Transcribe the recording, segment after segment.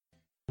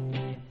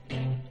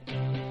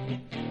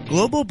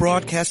Global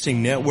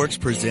Broadcasting Networks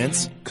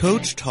presents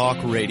Coach Talk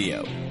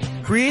Radio.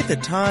 Create the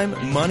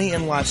time, money,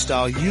 and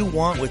lifestyle you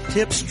want with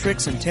tips,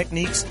 tricks, and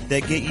techniques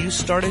that get you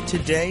started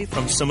today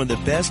from some of the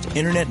best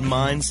internet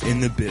minds in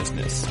the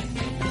business.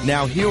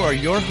 Now here are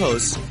your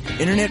hosts,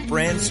 Internet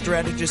Brand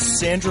Strategist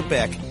Sandra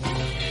Beck.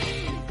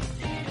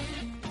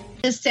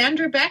 This is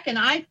Sandra Beck, and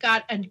I've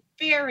got a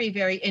very,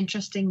 very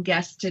interesting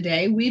guest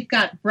today. We've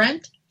got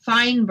Brent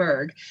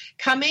Feinberg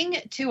coming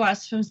to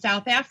us from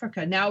South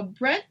Africa. Now,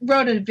 Brent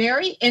wrote a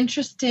very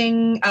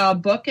interesting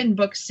book and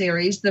book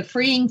series, the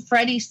Freeing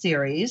Freddie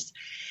series,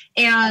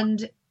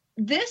 and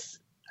this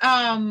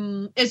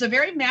is a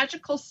very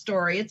magical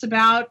story. It's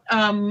about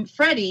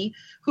Freddie,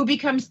 who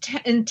becomes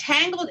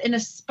entangled in a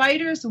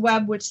spider's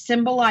web, which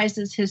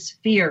symbolizes his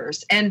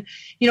fears. And,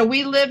 you know,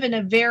 we live in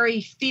a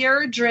very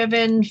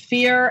fear-driven,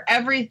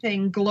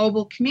 fear-everything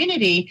global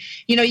community.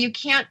 You know, you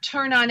can't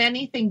turn on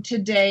anything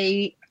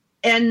today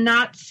and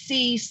not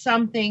see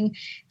something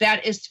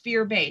that is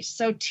fear-based.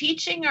 So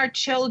teaching our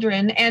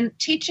children and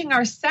teaching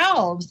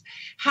ourselves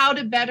how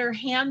to better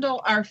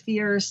handle our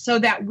fears so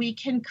that we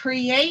can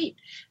create,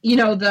 you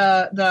know,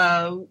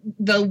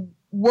 the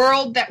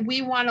world that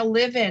we want to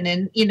live in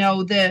and, you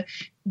know, the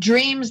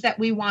dreams that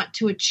we want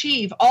to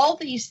achieve. All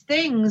these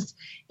things,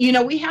 you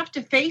know, we have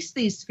to face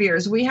these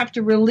fears. We have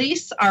to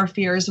release our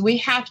fears. We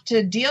have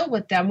to deal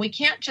with them. We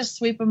can't just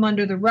sweep them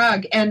under the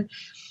rug. And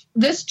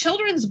this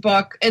children's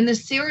book and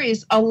this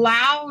series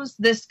allows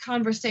this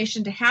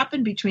conversation to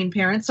happen between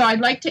parents. So I'd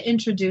like to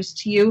introduce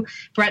to you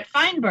Brent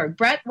Feinberg.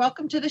 Brent,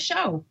 welcome to the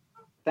show.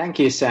 Thank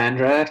you,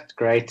 Sandra. It's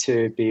great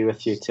to be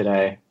with you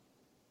today.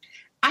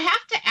 I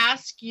have to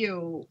ask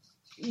you,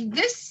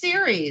 this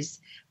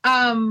series,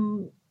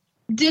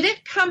 did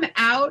it come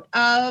out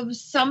of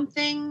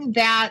something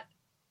that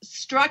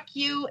struck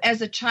you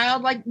as a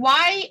child? Like,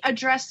 why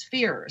address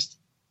fears?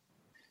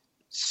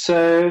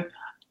 So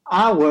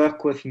I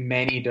work with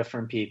many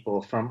different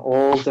people from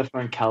all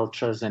different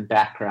cultures and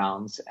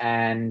backgrounds,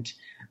 and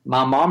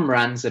my mom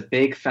runs a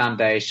big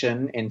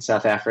foundation in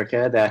South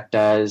Africa that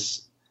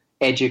does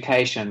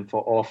education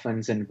for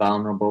orphans and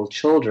vulnerable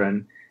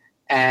children.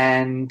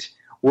 And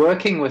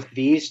working with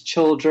these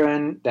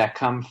children that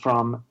come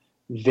from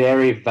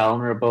very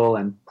vulnerable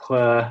and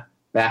poor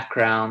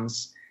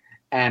backgrounds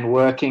and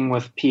working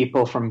with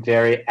people from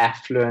very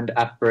affluent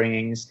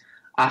upbringings,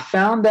 I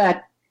found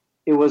that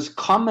it was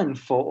common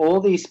for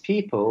all these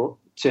people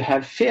to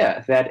have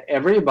fear, that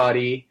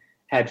everybody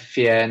had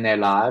fear in their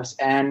lives,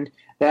 and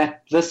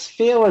that this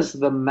fear was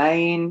the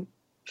main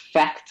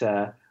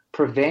factor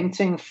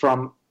preventing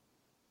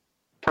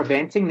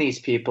these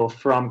people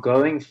from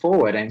going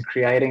forward and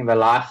creating the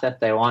life that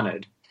they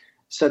wanted.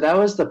 So that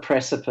was the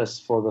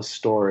precipice for the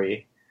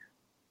story.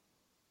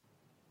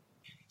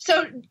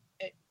 So,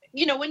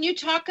 you know, when you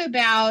talk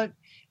about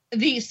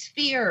these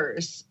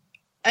fears,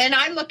 and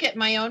I look at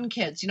my own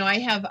kids, you know,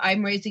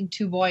 I'm raising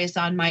two boys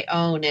on my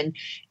own, and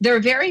they're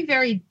very,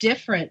 very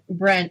different,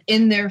 Brent,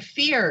 in their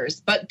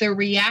fears, but their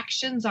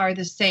reactions are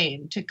the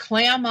same: to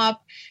clam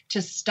up,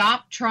 to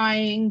stop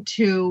trying,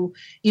 to,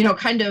 you know,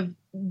 kind of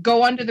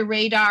go under the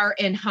radar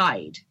and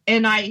hide.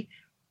 And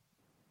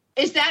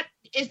is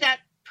that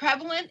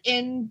prevalent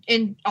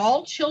in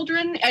all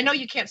children? I know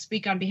you can't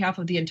speak on behalf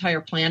of the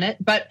entire planet,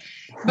 but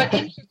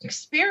in your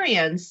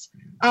experience,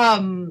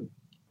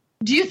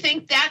 do you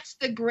think that's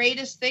the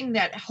greatest thing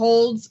that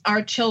holds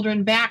our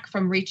children back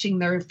from reaching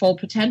their full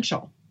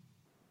potential?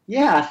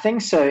 Yeah, I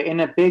think so,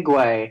 in a big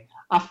way.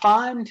 I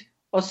find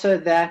also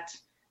that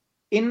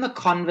in the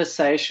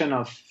conversation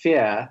of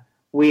fear,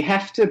 we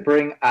have to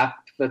bring up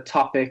the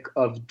topic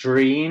of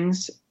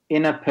dreams,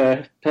 inner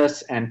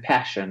purpose, and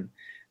passion.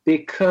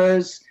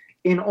 Because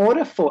in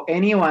order for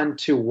anyone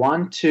to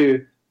want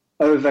to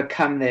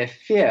overcome their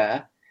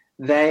fear,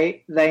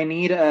 they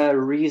need a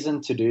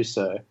reason to do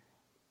so.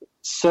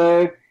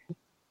 So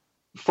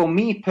for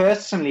me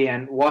personally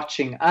and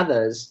watching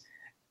others,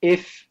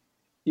 if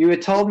you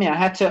had told me I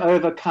had to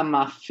overcome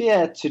my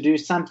fear to do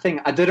something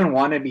I didn't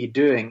want to be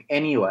doing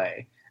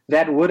anyway,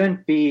 that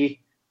wouldn't be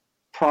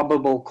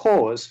probable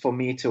cause for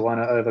me to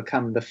want to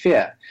overcome the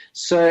fear.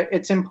 So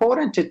it's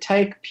important to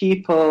take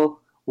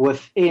people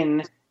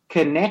within,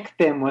 connect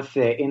them with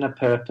their inner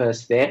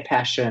purpose, their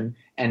passion,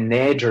 and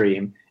their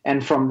dream.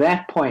 And from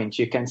that point,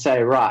 you can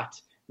say, right,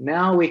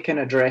 now we can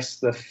address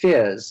the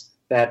fears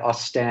that are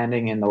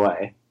standing in the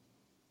way.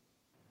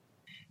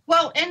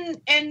 Well,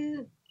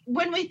 and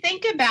when we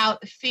think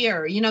about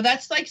fear, you know,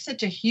 that's like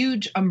such a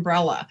huge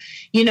umbrella.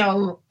 You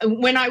know,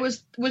 when I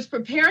was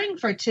preparing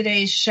for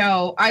today's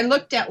show, I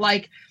looked at,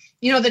 like,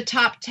 you know, the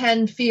top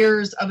 10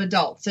 fears of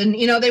adults. And,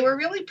 you know, they were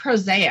really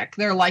prosaic.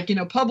 They're like, you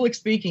know, public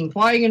speaking,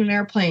 flying in an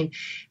airplane.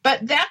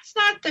 But that's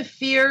not the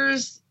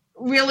fears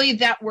really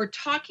that we're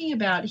talking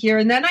about here.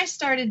 And then I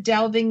started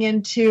delving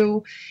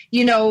into,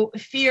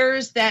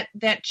 fears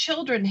that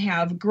children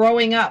have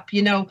growing up,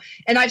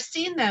 and I've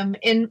seen them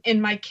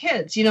in my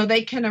kids.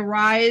 They can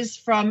arise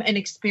from an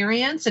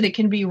experience, and it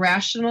can be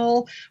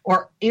rational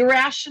or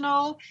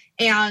irrational.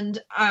 And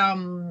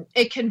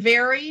it can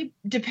vary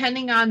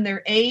depending on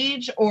their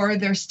age or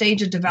their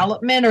stage of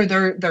development or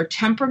their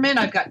temperament.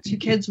 I've got 2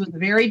 kids with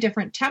very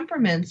different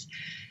temperaments.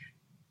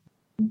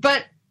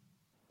 But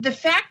the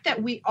fact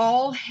that we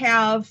all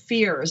have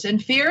fears,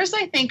 and fears,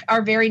 I think,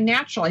 are very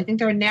natural. I think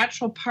they're a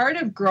natural part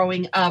of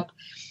growing up.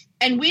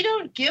 And we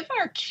don't give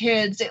our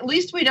kids, at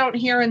least we don't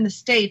here in the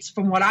States,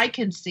 from what I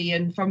can see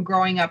and from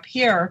growing up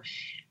here,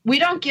 we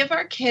don't give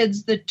our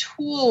kids the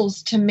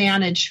tools to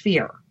manage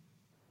fear.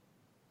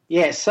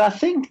 Yes, I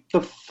think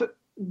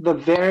the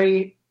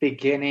very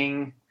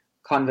beginning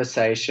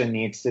conversation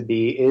needs to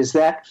be is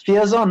that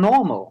fears are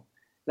normal.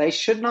 They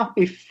should not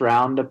be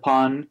frowned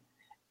upon.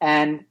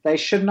 And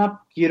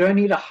you don't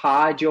need to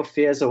hide your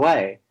fears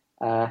away.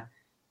 When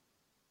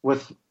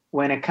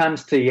it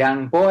comes to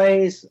young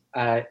boys,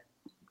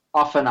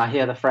 often I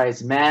hear the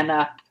phrase, man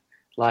up,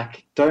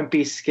 like, don't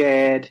be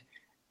scared,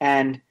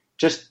 and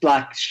just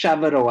like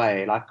shove it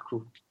away, like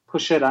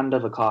push it under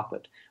the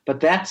carpet. But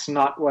that's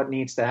not what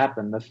needs to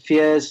happen. The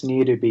fears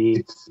need to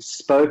be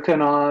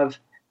spoken of,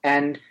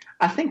 and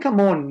I think a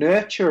more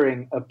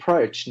nurturing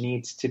approach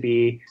needs to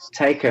be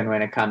taken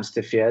when it comes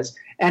to fears.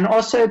 And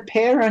also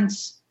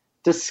parents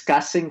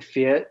discussing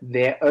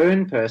their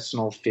own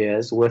personal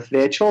fears with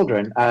their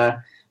children.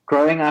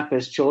 Growing up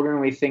as children,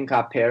 we think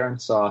our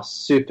parents are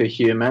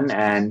superhuman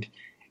and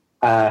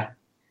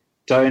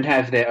don't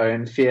have their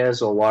own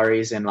fears or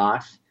worries in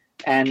life.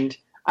 And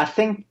I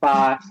think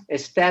by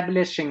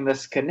establishing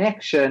this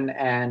connection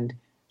and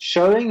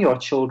showing your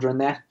children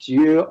that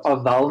you are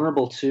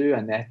vulnerable to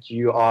and that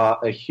you are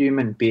a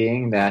human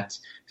being that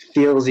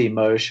feels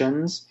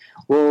emotions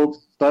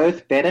will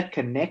both better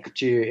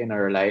connect you in a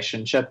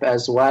relationship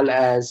as well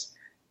as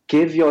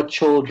give your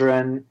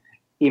children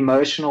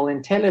emotional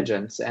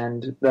intelligence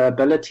and the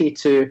ability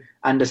to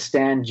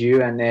understand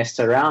you and their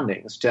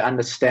surroundings, to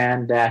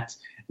understand that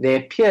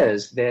their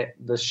peers,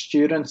 the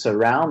students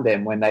around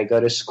them when they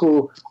go to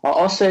school are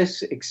also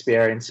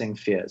experiencing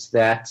fears,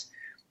 that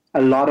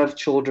a lot of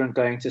children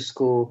going to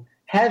school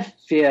have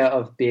fear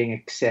of being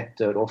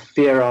accepted or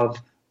fear of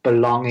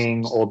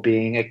belonging or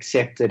being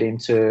accepted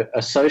into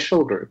a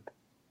social group.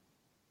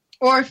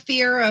 Or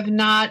fear of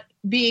not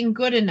being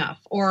good enough,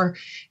 or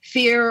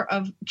fear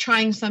of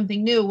trying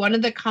something new. One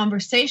of the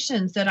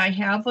conversations that I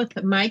have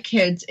with my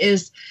kids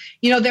is,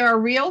 there are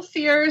real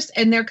fears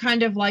and they're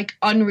kind of like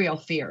unreal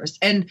fears.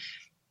 And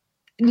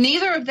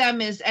neither of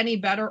them is any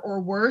better or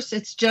worse.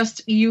 It's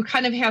just you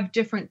kind of have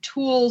different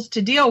tools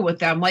to deal with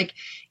them. Like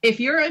if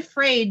you're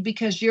afraid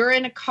because you're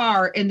in a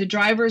car and the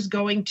driver's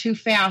going too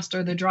fast,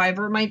 or the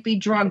driver might be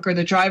drunk, or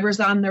the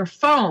driver's on their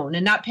phone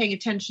and not paying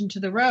attention to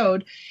the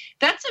road,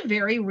 that's a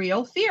very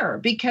real fear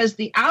because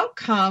the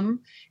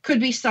outcome could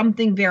be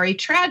something very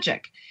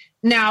tragic.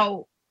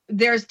 Now,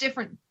 there's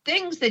different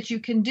things that you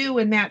can do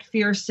in that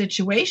fear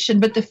situation,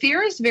 but the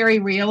fear is very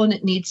real and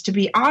it needs to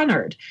be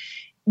honored.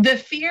 The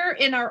fear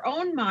in our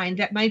own mind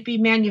that might be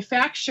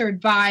manufactured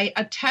by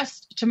a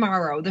test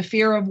tomorrow, the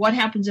fear of what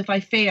happens if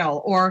I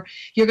fail, or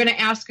you're going to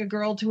ask a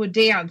girl to a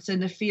dance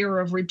and the fear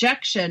of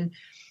rejection,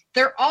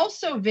 they're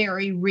also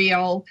very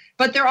real,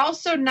 but they're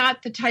also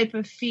not the type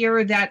of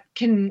fear that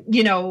can,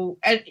 you're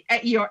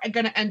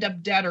going to end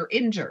up dead or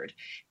injured.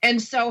 And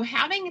so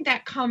having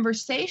that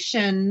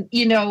conversation,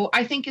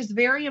 I think is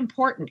very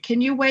important.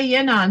 Can you weigh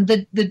in on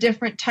the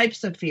different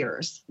types of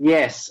fears?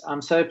 Yes,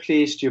 I'm so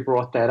pleased you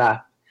brought that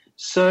up.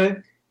 So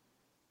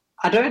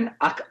I don't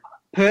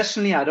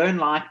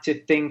like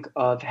to think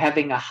of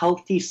having a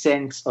healthy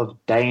sense of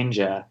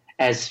danger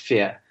as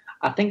fear.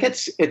 I think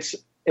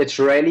it's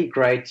really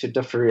great to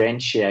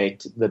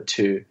differentiate the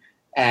two.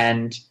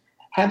 And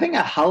having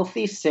a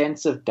healthy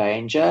sense of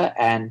danger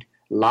and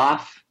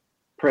life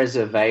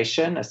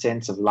preservation, a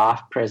sense of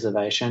life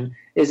preservation,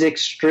 is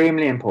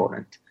extremely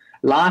important.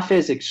 Life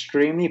is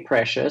extremely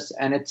precious,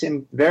 and it's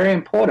very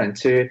important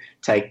to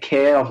take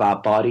care of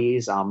our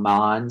bodies, our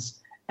minds,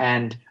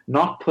 and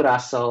not put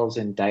ourselves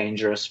in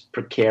dangerous,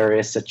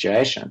 precarious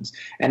situations.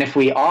 And if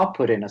we are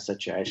put in a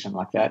situation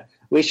like that,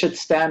 we should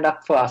stand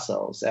up for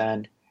ourselves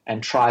and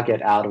try to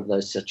get out of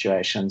those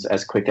situations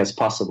as quick as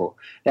possible.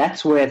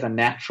 That's where the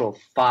natural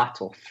fight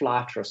or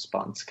flight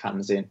response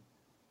comes in.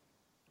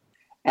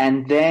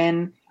 And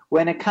then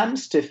when it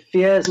comes to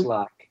fears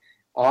like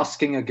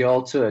asking a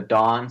girl to a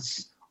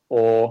dance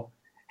or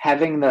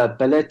having the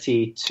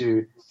ability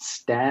to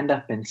stand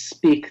up and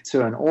speak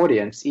to an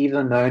audience,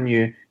 even though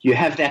you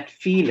have that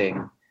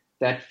feeling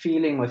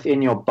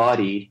within your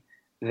body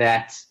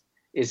that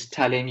is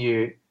telling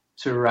you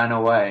to run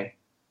away.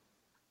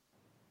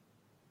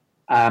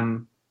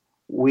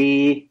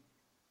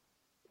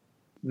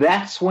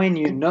 That's when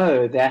you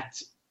know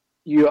that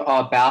you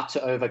are about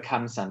to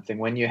overcome something,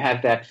 when you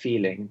have that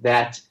feeling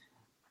that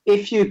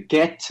if you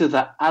get to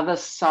the other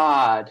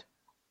side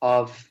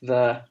of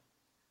the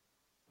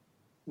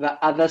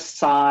the other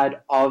side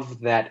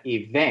of that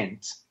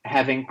event,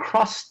 having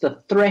crossed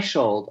the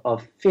threshold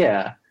of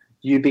fear,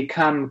 you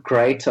become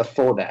greater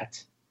for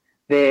that.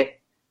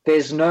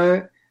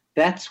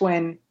 That's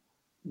when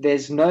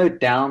there's no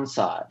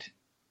downside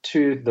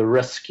to the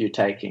risk you're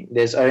taking.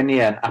 There's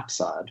only an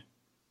upside.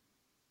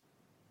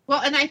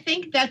 Well, and I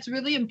think that's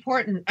really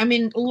important. I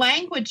mean,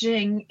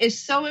 languaging is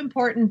so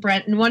important,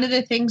 Brent. And one of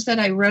the things that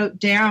I wrote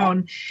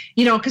down,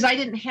 because I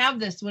didn't have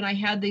this when I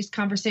had these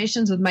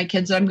conversations with my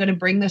kids, I'm going to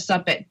bring this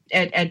up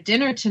at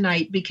dinner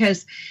tonight,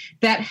 because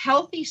that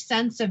healthy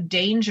sense of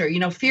danger,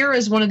 fear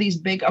is one of these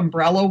big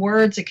umbrella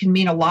words. It can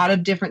mean a lot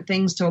of different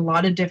things to a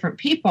lot of different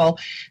people.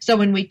 So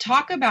when we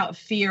talk about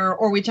fear,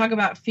 or we talk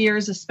about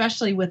fears,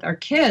 especially with our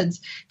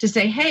kids, to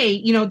say,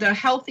 hey, the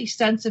healthy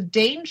sense of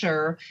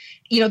danger,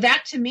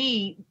 that to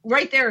me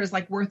right there is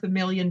like worth $1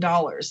 million,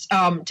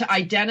 to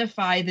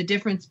identify the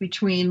difference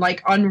between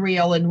like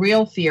unreal and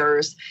real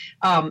fears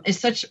is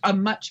such a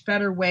much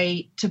better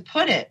way to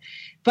put it.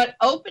 But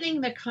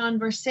opening the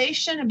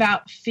conversation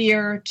about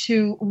fear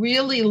to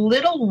really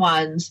little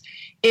ones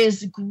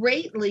is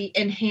greatly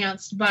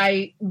enhanced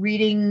by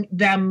reading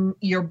them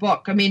your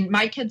book. I mean,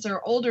 my kids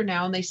are older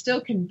now and they still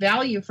can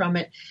value from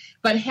it,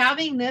 but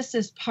having this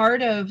as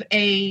part of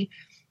a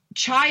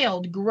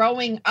child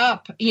growing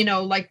up,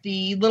 like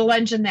the little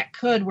engine that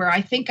could, where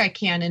I think I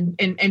can,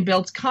 and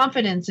builds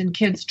confidence in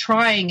kids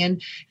trying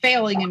and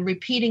failing and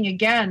repeating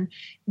again.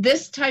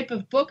 This type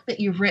of book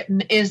that you've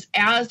written is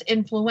as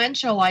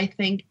influential, I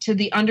think, to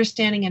the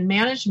understanding and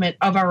management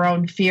of our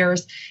own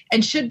fears,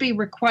 and should be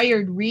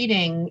required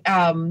reading,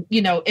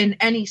 in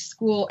any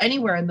school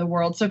anywhere in the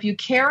world. So if you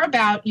care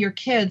about your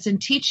kids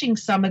and teaching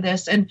some of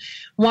this and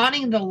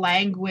wanting the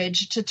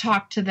language to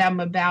talk to them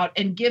about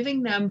and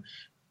giving them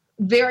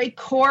very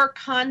core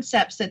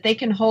concepts that they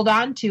can hold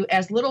on to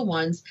as little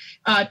ones,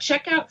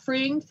 check out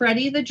Freeing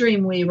Freddie the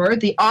Dreamweaver.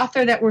 The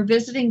author that we're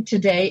visiting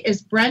today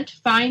is Brent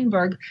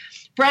Feinberg.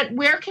 Brent,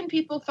 where can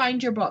people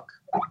find your book?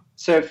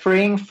 So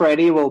Freeing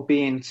Freddie will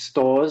be in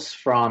stores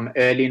from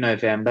early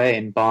November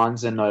in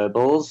Barnes &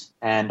 Nobles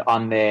and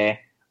on their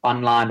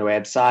online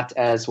website,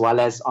 as well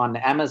as on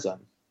Amazon.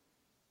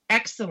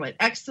 Excellent,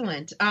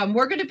 excellent.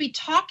 We're going to be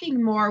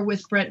talking more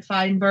with Brent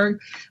Feinberg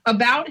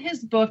about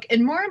his book,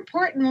 and more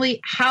importantly,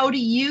 how to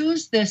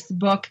use this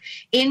book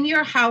in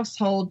your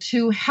household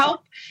to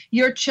help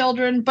your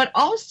children, but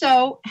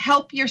also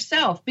help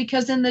yourself,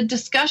 because in the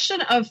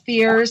discussion of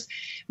fears,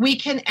 we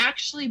can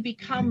actually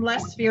become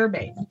less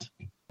fear-based.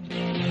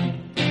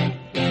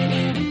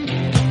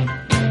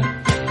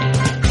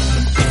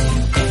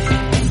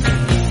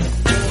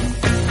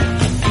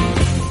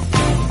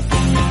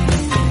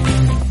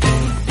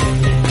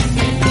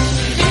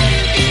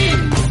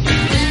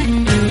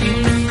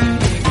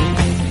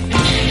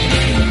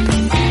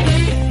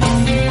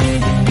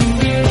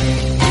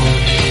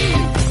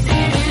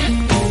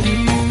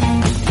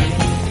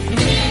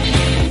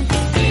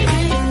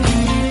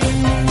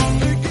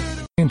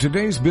 In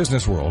today's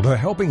business world, a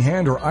helping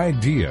hand or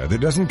idea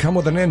that doesn't come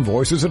with an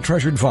invoice is a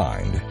treasured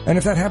find. And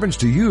if that happens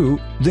to you,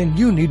 then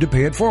you need to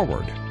pay it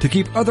forward to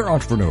keep other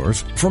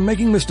entrepreneurs from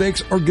making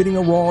mistakes or getting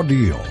a raw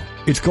deal.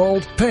 It's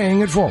called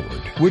Paying It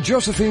Forward with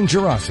Josephine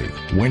Girassi,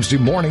 Wednesday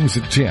mornings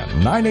at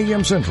 10, 9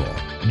 a.m. Central.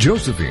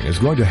 Josephine is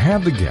going to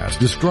have the guests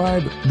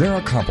describe their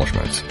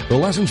accomplishments, the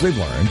lessons they've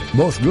learned,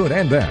 both good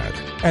and bad,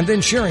 and then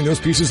sharing those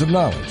pieces of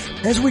knowledge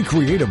as we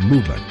create a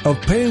movement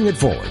of paying it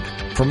forward.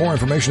 For more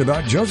information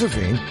about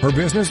Josephine, her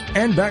business,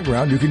 and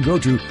background, you can go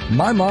to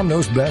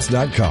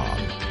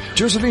mymomknowsbest.com.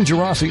 Josephine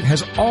Girassi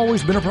has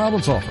always been a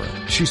problem solver.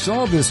 She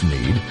saw this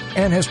need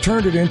and has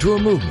turned it into a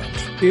movement.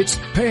 It's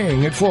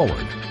Paying It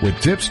Forward with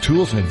tips,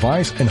 tools, and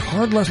advice and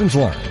hard lessons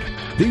learned.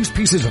 These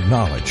pieces of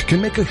knowledge can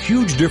make a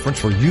huge difference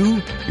for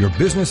you, your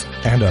business,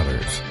 and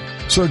others.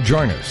 So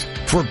join us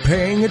for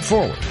Paying It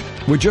Forward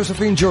with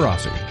Josephine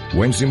Girassi,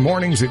 Wednesday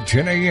mornings at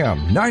 10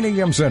 a.m., 9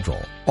 a.m.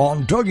 Central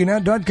on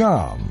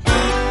TogiNet.com.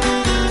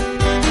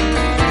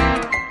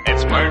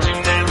 Words you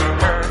never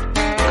heard.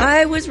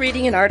 I was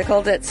reading an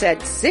article that said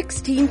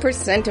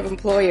 16% of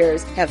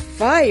employers have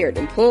fired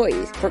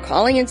employees for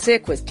calling in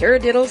sick with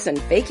taradiddles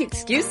and fake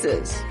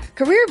excuses.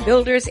 Career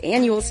Builder's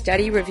annual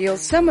study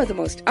reveals some of the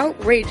most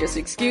outrageous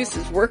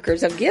excuses workers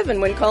have given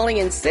when calling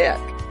in sick.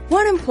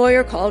 One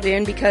employer called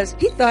in because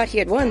he thought he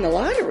had won the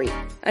lottery.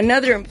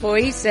 Another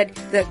employee said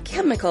the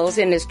chemicals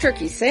in his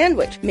turkey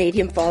sandwich made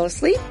him fall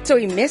asleep, so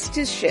he missed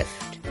his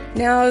shift.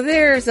 Now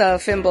there's a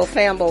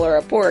fimble-famble or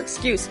a poor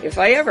excuse if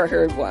I ever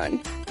heard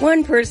one.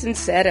 One person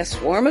said a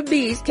swarm of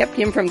bees kept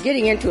him from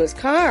getting into his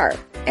car,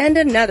 and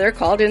another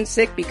called in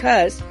sick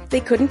because they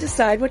couldn't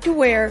decide what to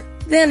wear.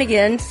 Then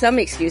again, some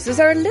excuses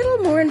are a little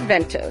more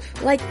inventive,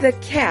 like the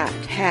cat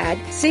had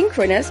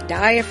synchronous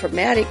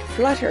diaphragmatic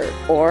flutter,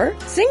 or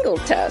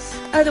singletus,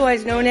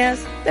 otherwise known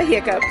as the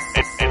hiccups.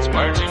 It's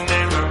words you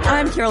never heard.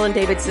 I'm Carolyn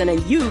Davidson,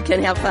 and you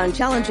can have fun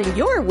challenging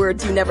your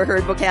words you never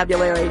heard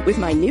vocabulary with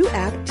my new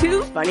app,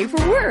 Too Funny for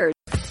Words.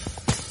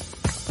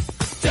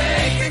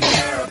 Taking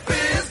care of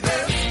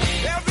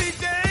business every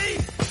day.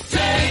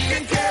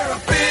 Taking care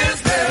of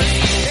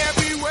business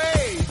every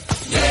way.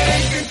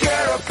 Taking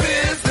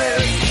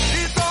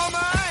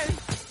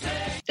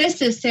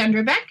This is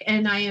Sandra Beck,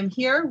 and I am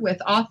here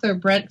with author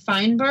Brent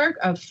Feinberg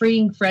of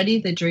Freeing Freddie,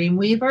 the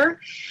Dreamweaver.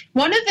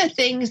 One of the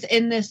things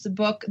in this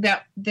book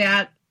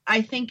that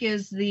I think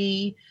is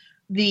the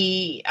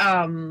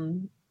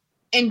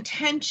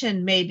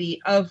intention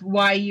maybe of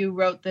why you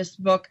wrote this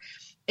book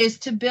is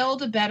to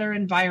build a better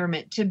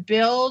environment, to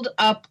build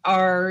up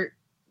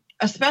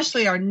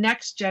especially our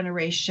next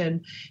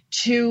generation,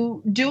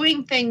 to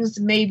doing things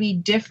maybe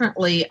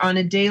differently on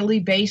a daily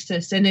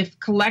basis. And if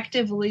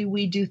collectively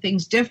we do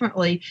things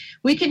differently,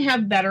 we can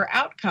have better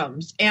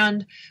outcomes.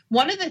 And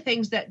one of the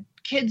things that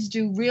kids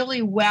do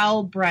really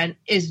well, Brent,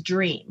 is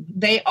dream.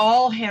 They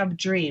all have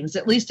dreams,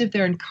 at least if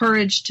they're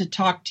encouraged to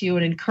talk to you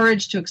and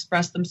encouraged to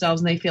express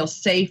themselves and they feel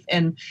safe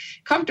and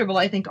comfortable.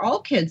 I think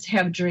all kids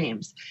have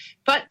dreams,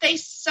 but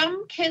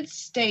some kids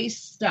stay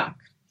stuck.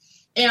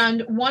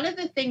 And one of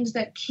the things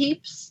that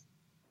keeps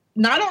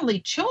not only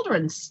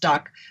children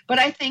stuck, but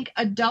I think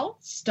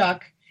adults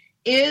stuck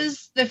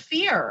is the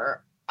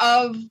fear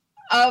of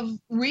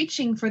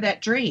reaching for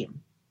that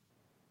dream.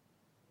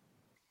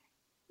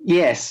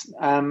 Yes,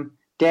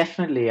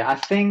 definitely. I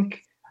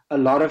think a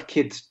lot of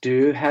kids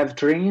do have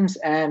dreams,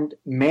 and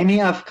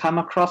many I've come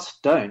across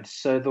don't.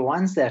 So the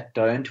ones that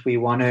don't, we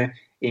want to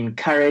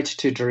encourage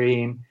to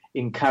dream,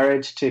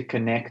 encourage to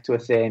connect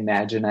with their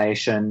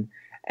imagination.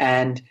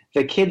 And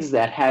the kids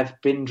that have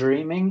been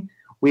dreaming,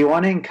 we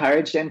want to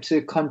encourage them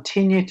to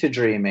continue to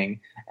dreaming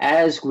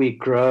as we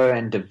grow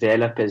and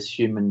develop as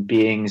human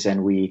beings, and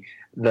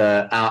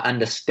our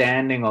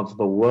understanding of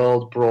the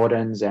world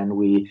broadens and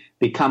we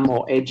become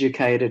more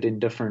educated in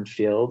different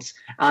fields.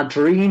 Our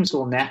dreams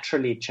will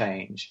naturally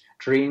change.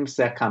 Dreams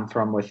that come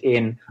from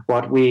within,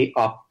 what we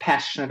are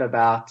passionate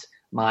about,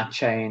 might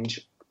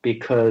change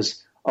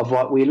because of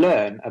what we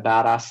learn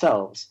about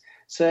ourselves.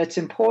 So it's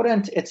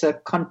important, it's a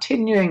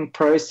continuing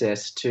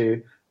process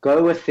to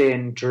go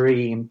within,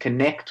 dream,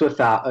 connect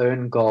with our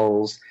own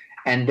goals,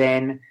 and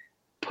then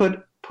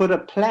put a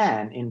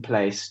plan in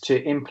place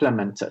to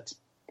implement it.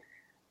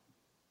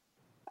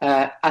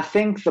 I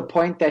think the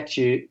point that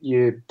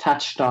you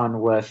touched on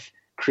with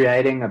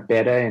creating a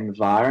better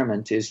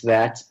environment is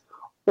that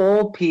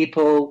all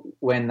people,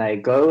 when they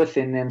go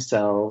within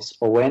themselves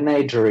or when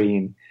they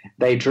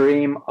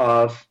dream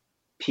of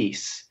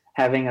peace,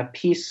 having a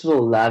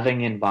peaceful,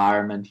 loving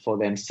environment for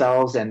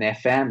themselves and their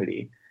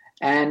family.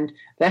 And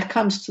that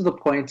comes to the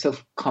point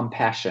of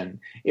compassion.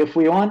 If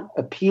we want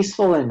a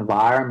peaceful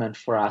environment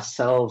for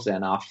ourselves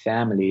and our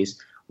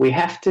families, we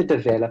have to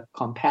develop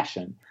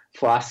compassion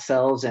for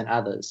ourselves and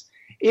others.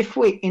 If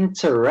we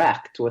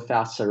interact with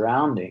our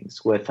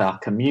surroundings, with our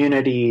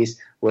communities,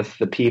 with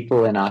the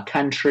people in our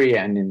country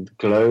and in the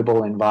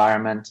global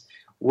environment,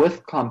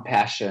 with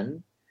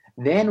compassion,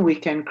 then we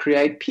can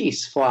create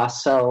peace for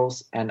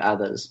ourselves and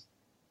others.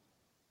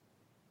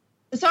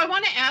 So I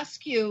want to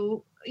ask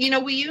you,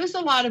 we use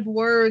a lot of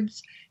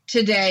words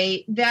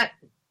today that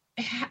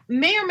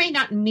may or may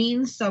not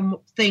mean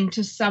something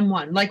to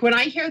someone. Like when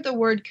I hear the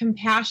word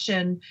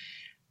compassion,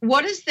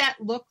 what does that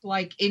look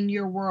like in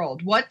your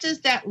world? What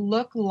does that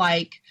look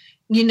like,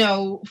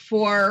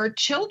 for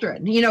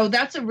children?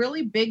 That's a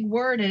really big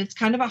word and it's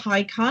kind of a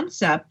high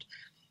concept.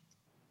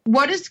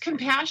 What is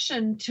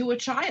compassion to a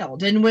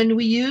child? And when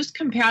we use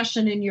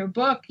compassion in your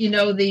book,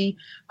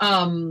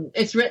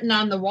 it's written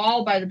on the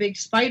wall by the big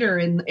spider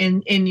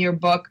in your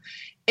book.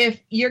 If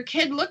your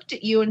kid looked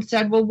at you and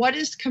said, well, what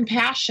is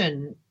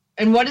compassion?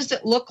 And what does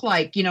it look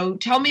like?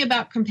 Tell me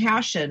about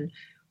compassion.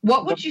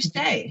 What would you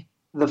say?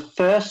 The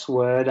first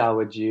word I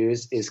would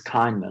use is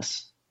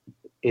kindness,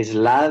 is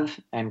love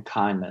and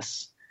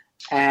kindness.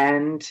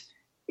 And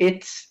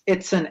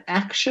it's an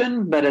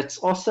action, but it's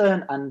also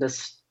an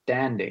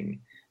understanding.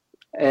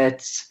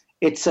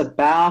 It's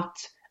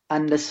about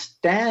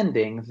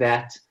understanding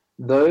that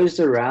those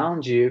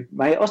around you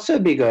may also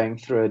be going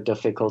through a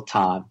difficult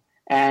time,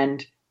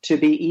 and to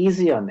be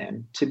easy on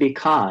them, to be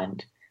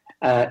kind,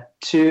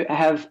 to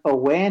have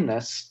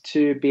awareness,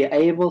 to be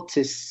able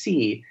to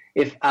see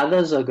if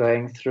others are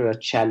going through a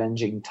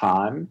challenging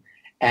time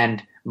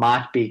and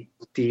might be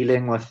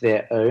dealing with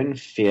their own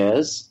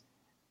fears.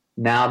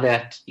 Now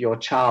that your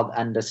child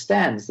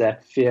understands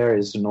that fear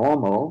is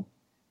normal,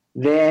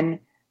 then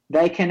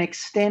they can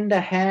extend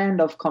a hand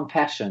of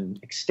compassion,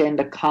 extend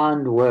a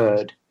kind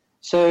word.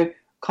 So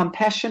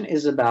compassion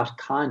is about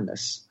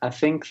kindness. I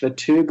think the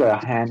two go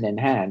hand in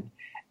hand.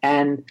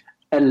 And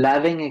a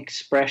loving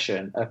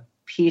expression, a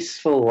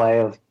peaceful way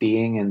of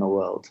being in the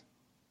world.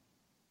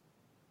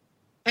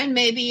 And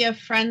maybe a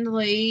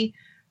friendly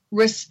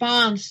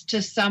response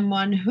to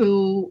someone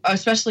who,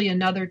 especially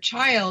another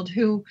child,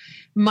 who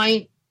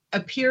might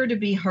appear to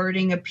be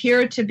hurting,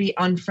 appear to be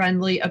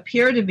unfriendly,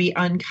 appear to be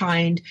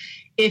unkind.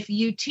 If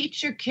you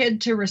teach your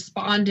kid to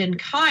respond in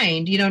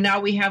kind, now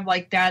we have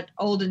like that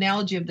old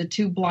analogy of the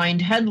two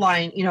blind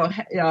headline,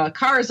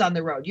 cars on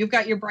the road. You've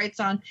got your brights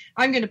on.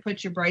 I'm going to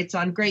put your brights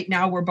on. Great.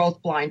 Now we're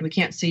both blind. We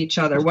can't see each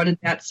other. What did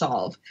that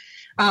solve?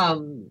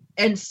 And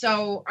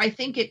so I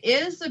think it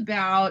is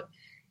about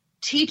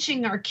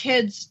teaching our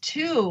kids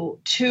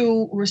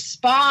to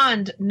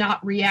respond,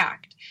 not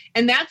react.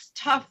 And that's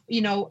tough.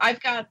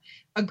 I've got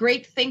a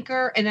great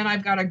thinker, and then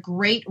I've got a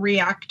great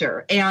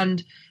reactor.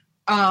 And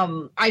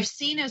I've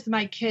seen as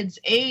my kids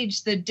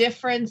age, the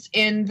difference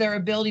in their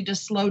ability to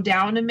slow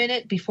down a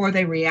minute before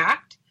they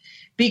react.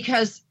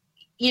 Because,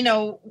 you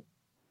know,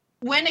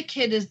 when a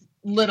kid is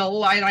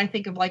little, I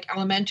think of like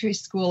elementary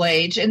school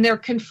age, and they're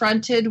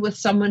confronted with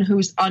someone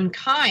who's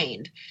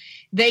unkind,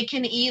 they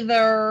can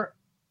either,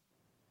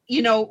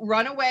 you know,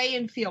 run away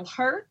and feel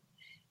hurt.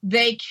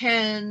 They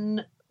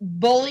can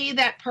bully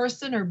that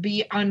person or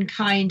be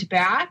unkind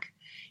back,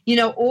 you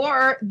know,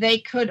 or they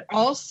could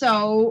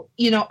also,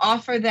 you know,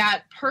 offer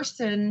that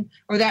person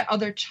or that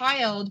other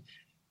child,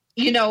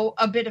 you know,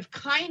 a bit of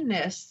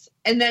kindness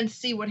and then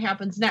see what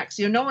happens next.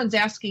 You know, no one's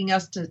asking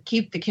us to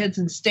keep the kids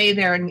and stay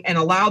there and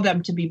allow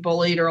them to be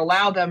bullied or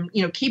allow them,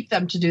 you know, keep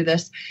them to do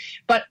this.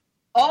 But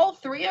all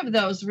three of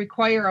those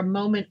require a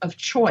moment of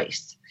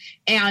choice.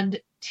 And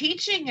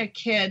teaching a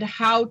kid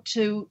how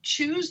to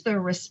choose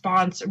their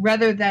response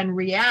rather than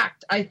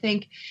react, I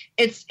think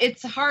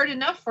it's hard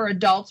enough for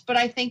adults, but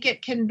I think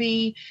it can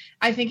be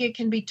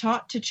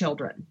taught to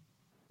children.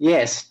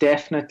 Yes,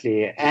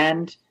 definitely.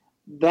 And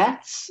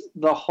that's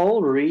the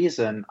whole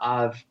reason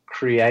I've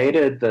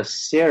created this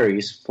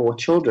series for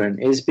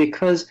children, is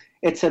because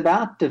it's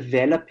about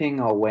developing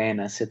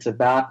awareness. It's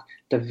about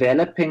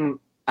developing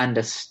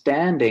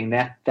understanding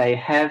that they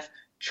have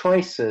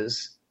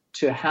choices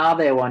to how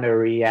they want to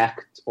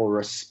react or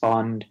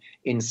respond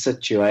in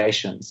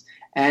situations.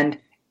 And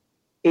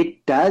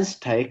it does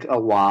take a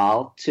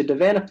while to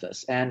develop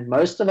this. And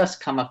most of us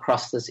come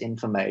across this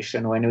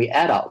information when we're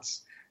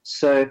adults.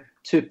 So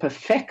to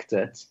perfect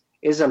it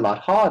is a lot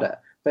harder.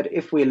 But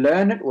if we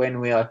learn it when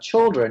we are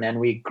children and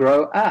we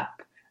grow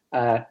up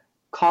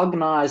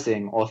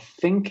cognizing or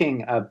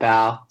thinking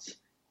about,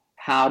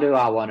 how do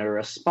I want to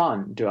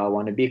respond? Do I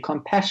want to be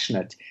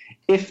compassionate?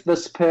 If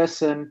this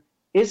person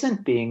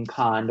isn't being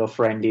kind or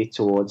friendly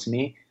towards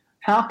me,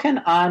 how can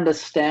I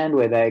understand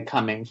where they're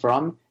coming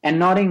from and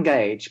not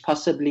engage,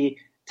 possibly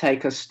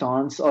take a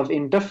stance of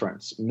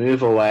indifference,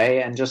 move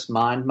away and just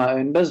mind my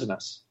own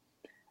business?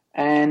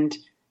 And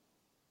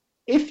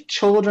if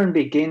children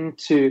begin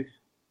to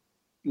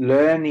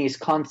learn these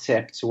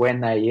concepts when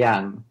they're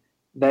young,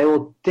 they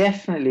will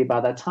definitely,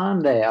 by the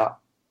time they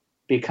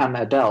become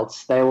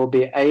adults, they will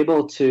be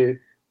able to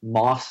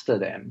master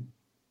them,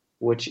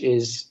 which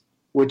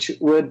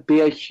would be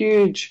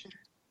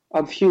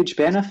of huge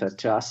benefit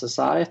to our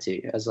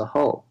society as a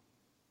whole.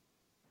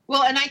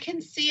 Well, and I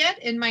can see it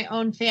in my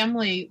own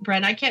family,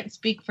 Brent. I can't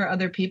speak for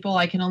other people.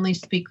 I can only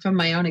speak from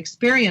my own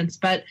experience.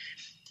 But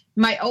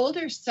my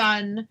older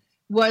son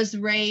was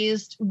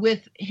raised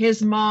with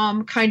his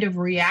mom kind of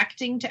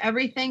reacting to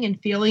everything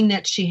and feeling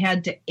that she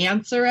had to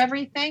answer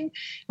everything.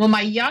 Well,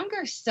 my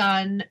younger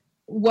son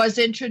was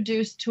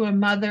introduced to a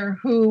mother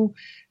who,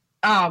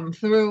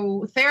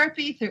 through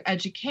therapy, through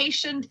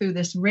education, through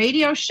this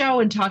radio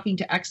show and talking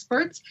to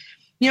experts,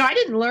 you know, I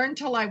didn't learn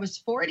till I was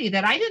 40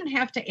 that I didn't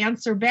have to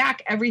answer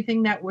back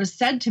everything that was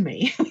said to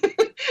me.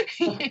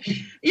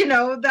 You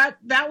know,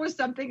 that was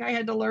something I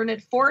had to learn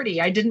at 40.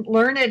 I didn't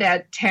learn it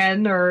at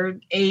 10 or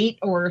 8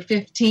 or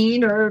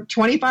 15 or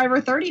 25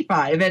 or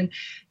 35. And,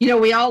 you know,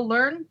 we all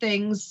learn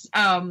things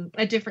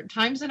at different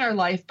times in our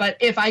life. But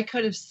if I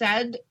could have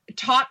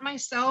taught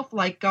myself,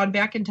 like gone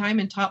back in time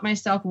and taught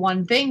myself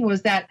one thing,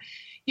 was that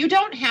you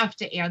don't have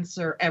to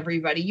answer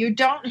everybody. You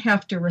don't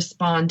have to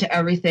respond to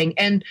everything.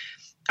 And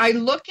I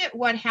look at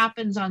what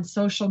happens on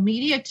social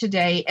media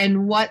today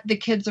and what the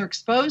kids are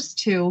exposed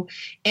to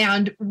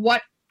and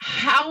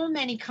how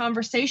many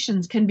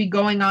conversations can be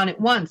going on at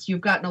once. You've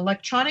got an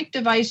electronic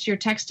device, you're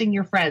texting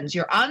your friends,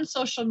 you're on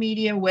social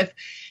media with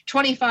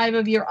 25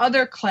 of your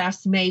other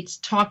classmates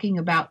talking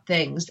about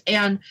things.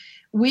 And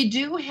we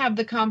do have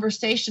the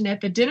conversation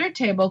at the dinner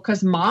table,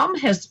 because mom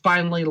has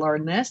finally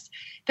learned this,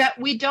 that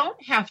we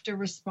don't have to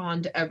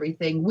respond to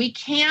everything. We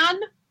can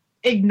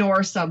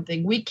ignore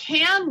something. We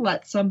can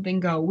let something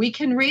go. We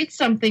can read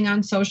something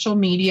on social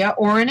media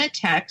or in a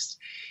text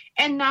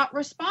and not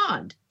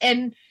respond.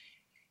 And,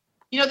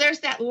 you know,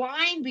 there's that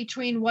line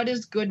between what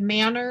is good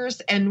manners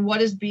and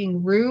what is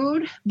being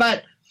rude,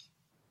 but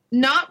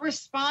not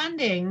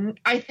responding,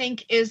 I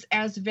think, is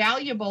as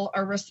valuable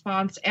a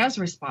response as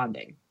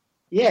responding.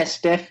 Yes,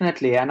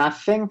 definitely. And I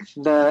think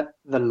the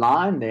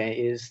line there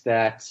is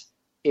that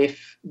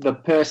if the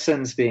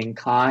person's being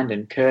kind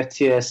and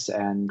courteous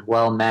and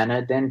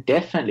well-mannered, then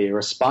definitely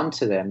respond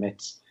to them.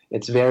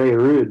 It's very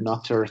rude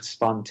not to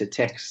respond to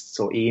texts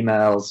or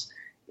emails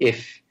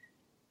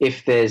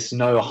if there's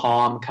no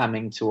harm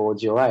coming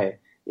towards your way.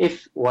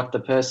 If what the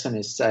person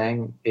is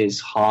saying is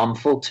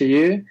harmful to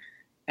you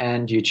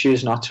and you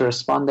choose not to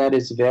respond, that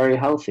is very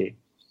healthy.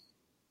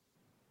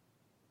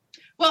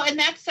 Well, and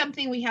that's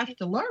something we have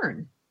to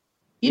learn.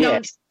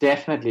 Yes,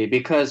 definitely,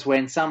 because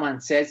when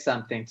someone says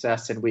something to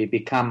us and we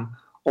become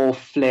all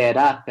flared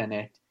up and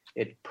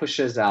it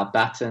pushes our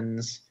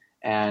buttons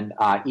and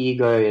our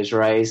ego is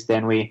raised,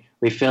 then we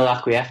feel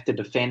like we have to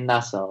defend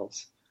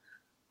ourselves.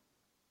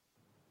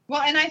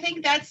 Well, and I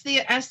think that's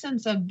the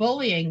essence of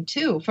bullying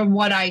too, from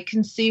what I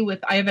can see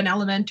I have an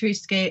elementary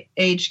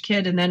age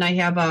kid, and then I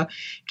have a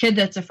kid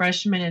that's a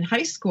freshman in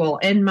high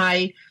school. And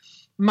my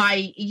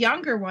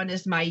younger one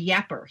is my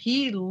yapper.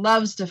 He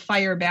loves to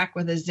fire back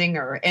with a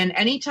zinger. And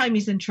anytime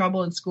he's in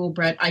trouble in school,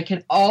 Brent, I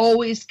can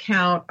always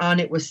count on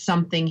it was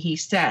something he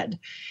said.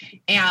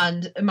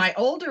 And my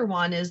older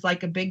one is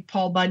like a big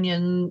Paul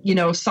Bunyan,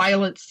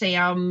 Silent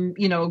Sam,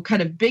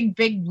 kind of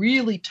big,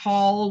 really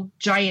tall,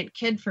 giant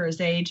kid for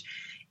his age.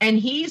 And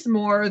he's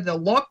more the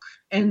look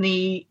and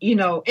the,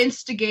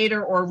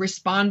 instigator or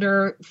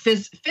responder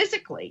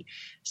physically.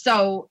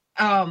 So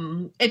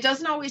it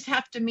doesn't always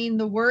have to mean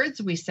the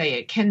words we say.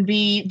 It can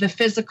be the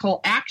physical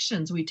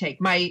actions we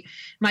take. My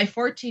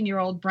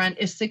 14-year-old Brent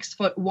is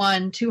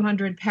 6'1",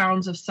 200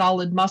 pounds of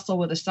solid muscle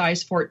with a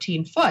size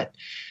 14 foot.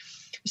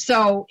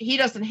 So he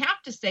doesn't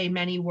have to say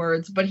many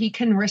words, but he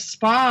can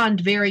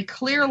respond very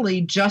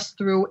clearly just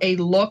through a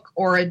look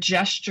or a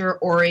gesture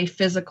or a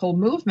physical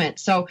movement.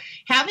 So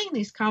having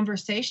these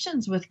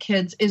conversations with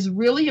kids is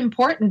really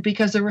important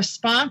because a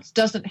response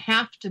doesn't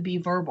have to be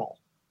verbal.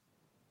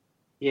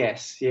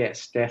 Yes,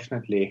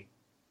 definitely.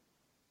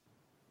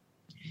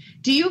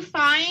 Do you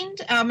find,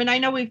 and I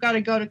know we've got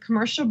to go to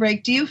commercial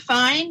break, do you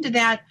find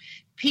that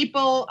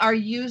people are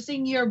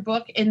using your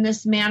book in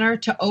this manner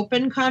to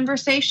open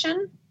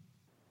conversation?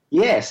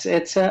 Yes,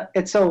 it's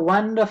a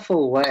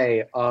wonderful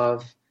way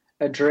of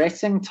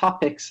addressing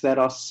topics that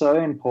are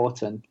so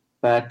important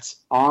but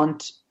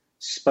aren't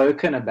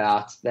spoken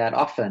about that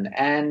often.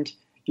 And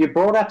you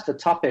brought up the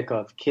topic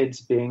of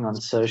kids being on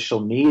social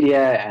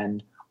media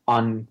and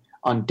on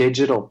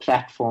digital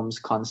platforms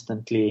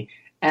constantly.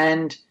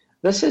 And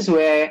this is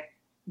where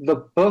the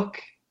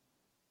book,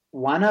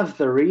 one of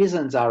the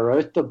reasons I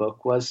wrote the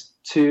book was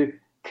to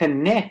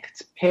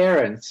connect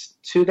parents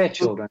to their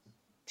children,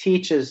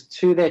 teachers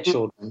to their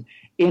children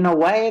in a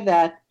way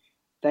that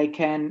they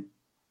can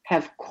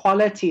have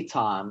quality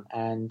time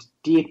and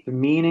deep,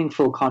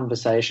 meaningful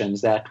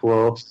conversations that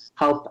will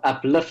help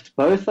uplift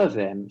both of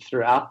them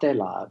throughout their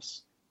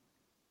lives.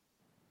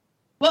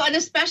 Well, and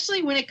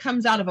especially when it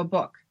comes out of a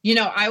book.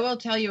 I will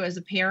tell you as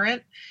a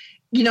parent,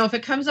 if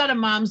it comes out of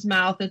mom's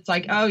mouth, it's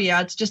like, oh,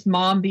 yeah, it's just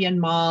mom being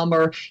mom,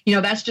 or,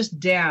 that's just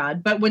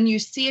dad. But when you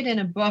see it in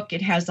a book,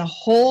 it has a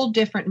whole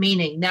different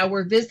meaning. Now,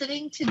 we're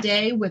visiting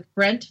today with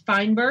Brent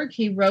Feinberg.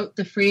 He wrote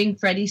the Freeing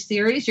Freddie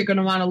series. You're going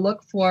to want to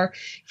look for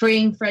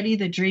Freeing Freddie,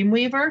 the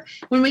Dreamweaver.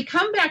 When we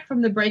come back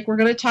from the break, we're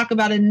going to talk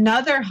about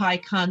another high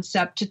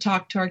concept to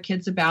talk to our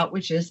kids about,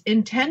 which is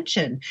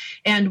intention.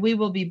 And we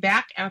will be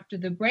back after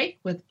the break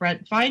with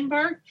Brent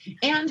Feinberg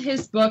and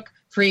his book,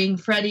 Freeing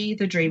Freddie,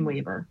 the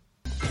Dreamweaver.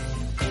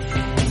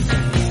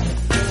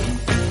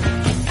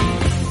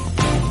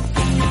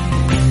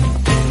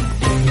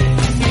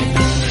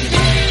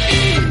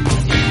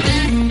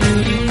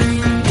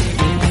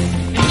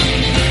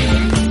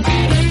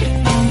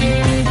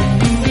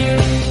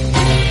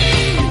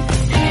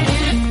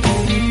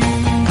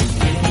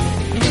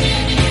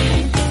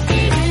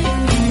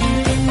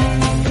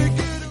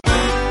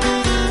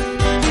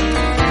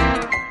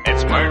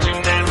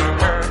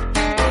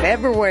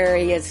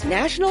 February is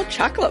National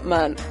Chocolate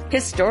Month.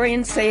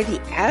 Historians say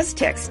the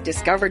Aztecs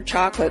discovered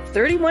chocolate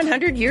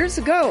 3,100 years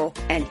ago,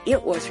 and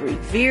it was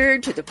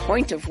revered to the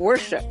point of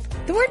worship.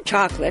 The word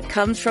chocolate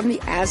comes from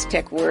the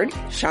Aztec word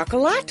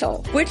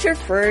chocolatl, which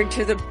referred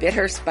to the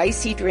bitter,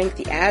 spicy drink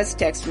the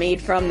Aztecs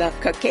made from the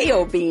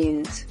cacao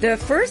beans. The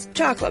first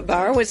chocolate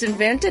bar was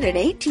invented in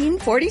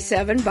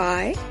 1847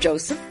 by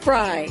Joseph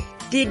Fry.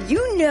 Did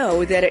you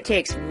know that it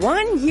takes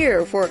 1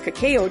 year for a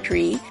cacao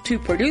tree to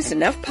produce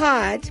enough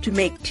pods to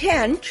make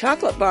 10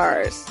 chocolate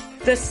bars?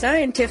 The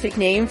scientific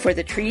name for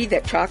the tree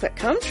that chocolate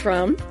comes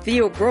from,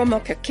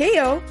 Theobroma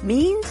cacao,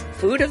 means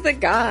food of the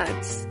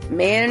gods.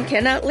 Man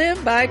cannot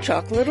live by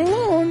chocolate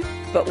alone,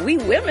 but we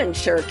women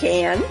sure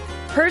can.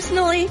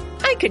 Personally,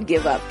 I could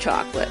give up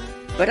chocolate,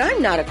 but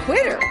I'm not a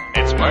quitter.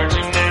 It's words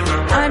you never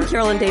heard. I'm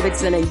Carolyn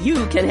Davidson, and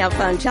you can have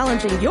fun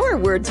challenging your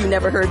words you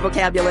never heard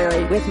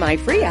vocabulary with my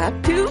free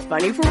app, Too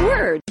Funny for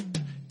Words.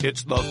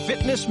 It's the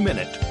Fitness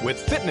Minute with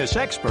fitness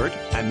expert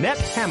Annette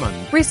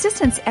Hammond.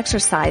 Resistance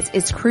exercise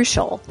is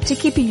crucial to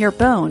keeping your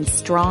bones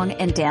strong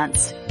and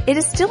dense. It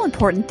is still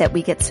important that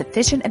we get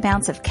sufficient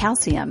amounts of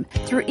calcium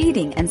through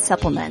eating and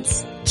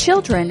supplements.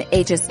 Children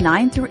ages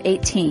 9 through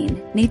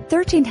 18 need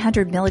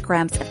 1,300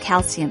 milligrams of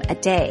calcium a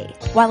day,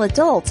 while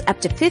adults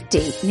up to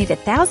 50 need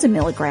 1,000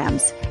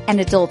 milligrams, and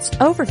adults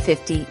over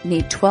 50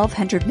 need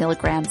 1,200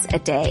 milligrams a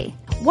day.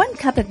 1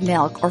 cup of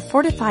milk or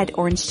fortified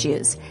orange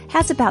juice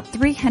has about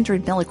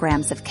 300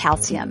 milligrams of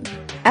calcium.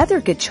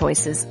 Other good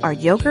choices are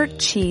yogurt,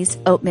 cheese,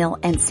 oatmeal,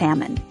 and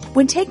salmon.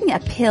 When taking a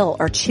pill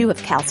or chew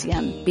of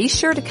calcium, be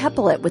sure to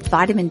couple it with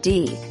vitamin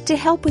D to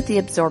help with the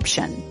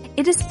absorption.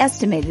 It is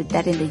estimated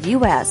that in the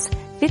U.S.,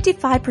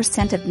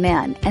 55% of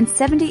men and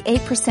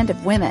 78%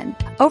 of women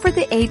over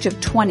the age of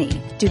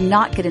 20 do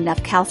not get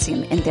enough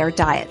calcium in their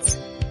diets.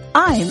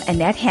 I'm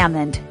Annette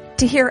Hammond.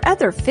 To hear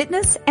other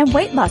fitness and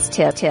weight loss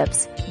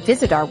tips,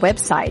 visit our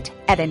website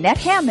at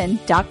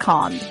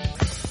AnnetteHammond.com.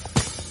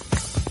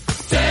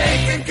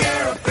 Taking care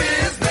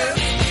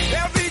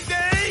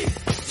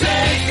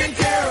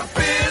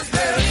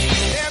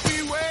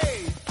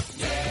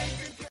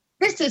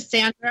This is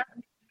Sandra,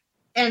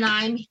 and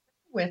I'm here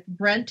with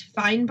Brent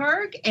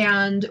Feinberg,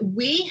 and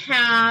we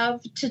have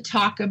to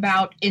talk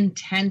about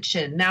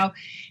intention. Now,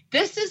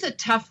 this is a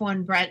tough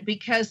one, Brent,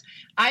 because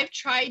I've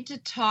tried to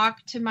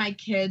talk to my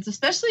kids,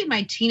 especially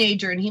my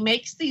teenager, and he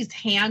makes these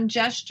hand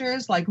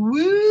gestures like,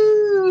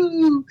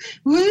 woo,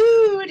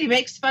 woo, and he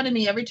makes fun of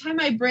me every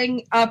time I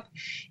bring up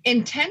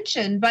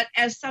intention. But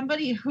as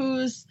somebody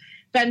who's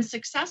been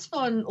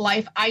successful in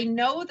life, I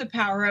know the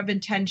power of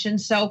intention.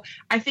 So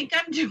I think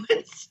I'm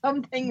doing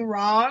something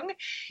wrong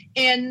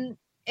in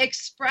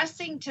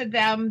expressing to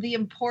them the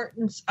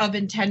importance of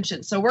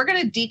intention. So we're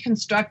going to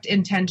deconstruct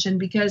intention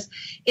because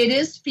it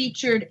is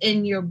featured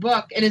in your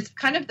book, and it's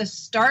kind of the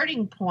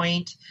starting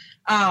point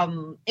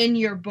in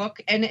your book.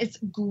 And it's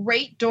a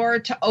great door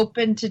to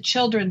open to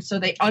children so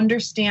they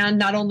understand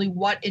not only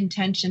what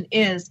intention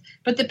is,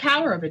 but the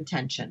power of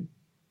intention.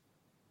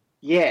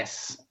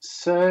 Yes.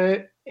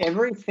 So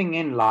everything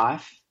in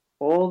life,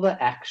 all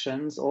the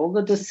actions, all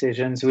the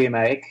decisions we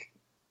make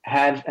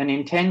have an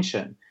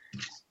intention.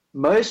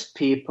 Most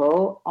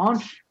people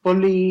aren't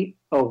fully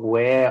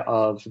aware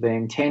of the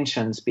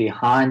intentions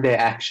behind their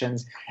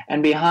actions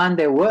and behind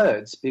their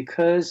words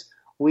because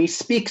we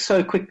speak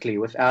so quickly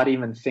without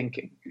even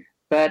thinking.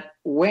 But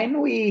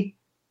when we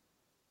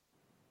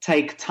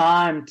take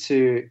time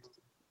to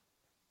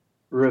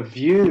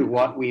review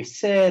what we've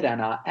said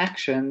and our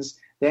actions,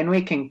 then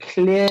we can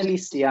clearly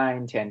see our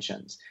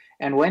intentions.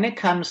 And when it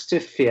comes to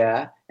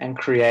fear and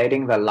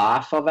creating the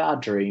life of our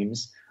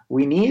dreams,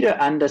 we need to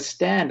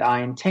understand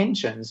our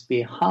intentions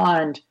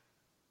behind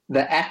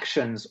the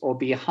actions or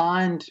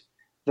behind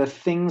the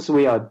things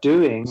we are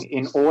doing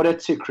in order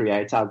to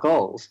create our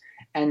goals.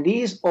 And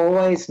these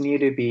always need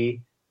to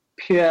be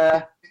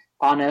pure,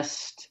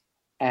 honest,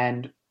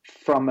 and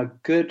from a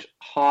good,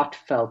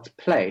 heartfelt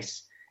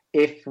place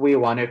if we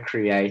want to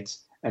create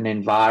an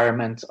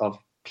environment of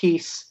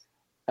peace,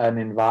 an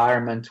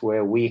environment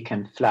where we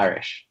can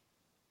flourish.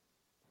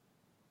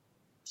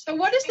 So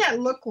what does that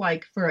look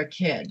like for a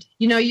kid?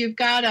 You know, you've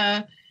got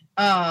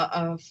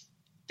a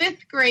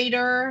fifth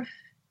grader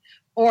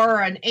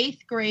or an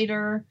eighth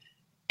grader,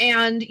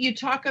 and you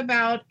talk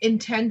about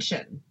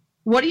intention.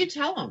 What do you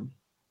tell them?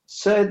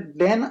 So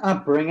then I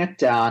break it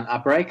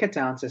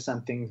down to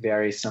something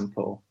very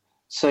simple.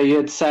 So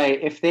you'd say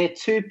if there are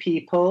two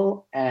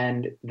people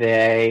and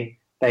they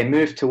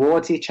move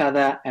towards each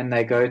other and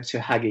they go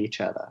to hug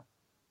each other,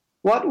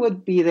 what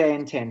would be their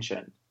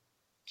intention?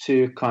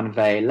 To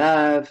convey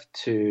love,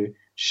 to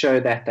show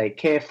that they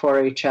care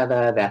for each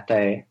other, that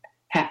they're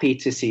happy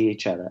to see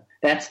each other.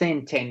 That's the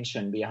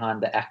intention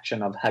behind the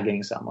action of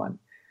hugging someone.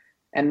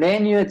 And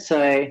then you would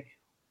say,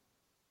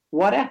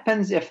 what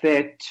happens if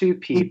there are two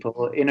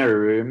people in a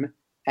room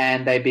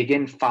and they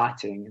begin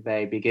fighting,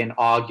 they begin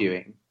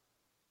arguing,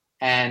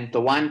 and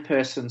the one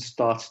person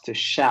starts to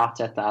shout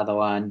at the other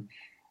one?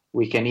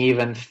 We can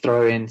even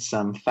throw in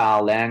some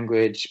foul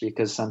language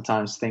because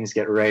sometimes things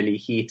get really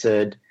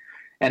heated.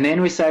 And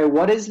then we say,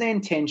 what is the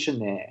intention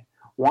there?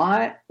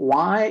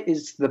 Why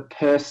is the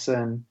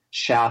person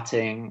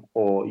shouting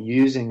or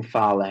using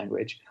foul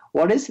language?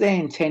 What is their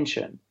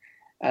intention?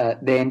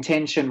 Their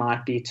intention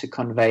might be to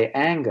convey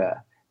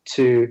anger,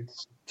 to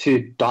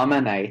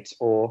dominate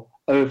or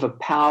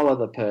overpower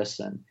the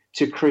person,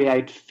 to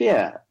create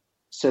fear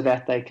so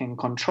that they can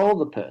control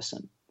the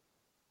person.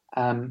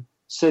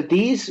 So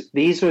these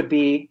would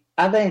be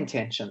other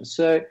intentions.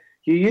 So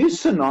you use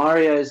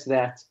scenarios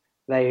that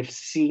they've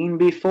seen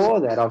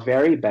before that are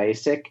very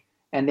basic,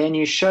 and then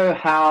you show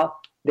how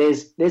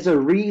there's a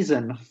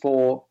reason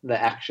for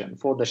the action,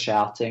 for the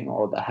shouting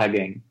or the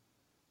hugging.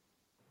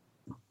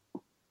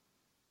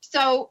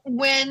 So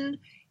when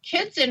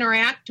kids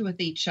interact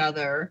with each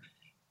other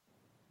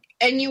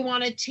and you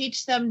want to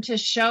teach them to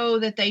show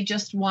that they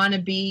just want to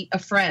be a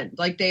friend,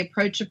 like they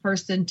approach a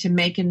person to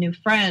make a new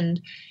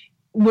friend,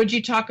 would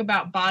you talk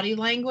about body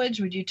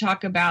language? Would you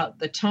talk about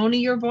the tone of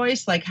your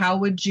voice? Like how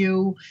would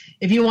you,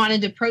 if you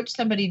wanted to approach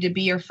somebody to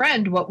be your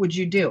friend, what would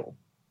you do?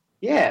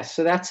 Yeah,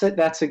 so that's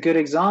a good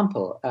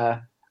example.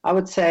 I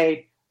would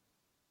say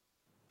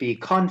be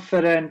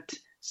confident,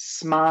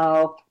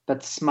 smile,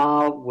 but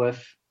smile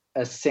with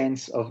a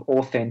sense of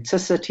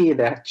authenticity,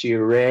 that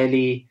you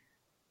really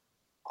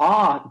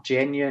are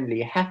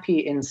genuinely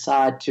happy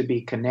inside to be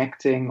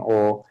connecting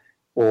or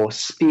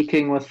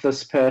speaking with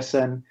this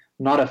person.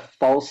 Not a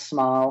false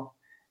smile.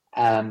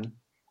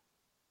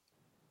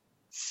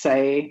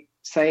 Say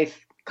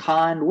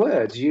kind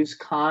words. Use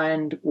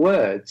kind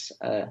words.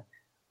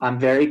 I'm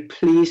very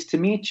pleased to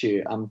meet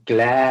you. I'm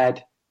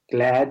glad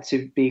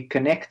to be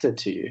connected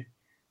to you.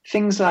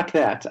 Things like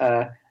that.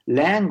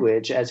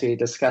 Language, as we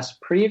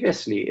discussed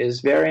previously,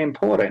 is very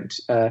important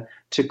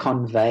to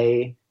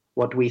convey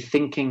what we're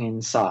thinking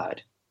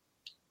inside.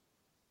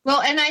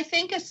 Well, and I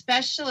think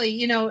especially,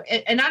 you know,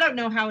 and I don't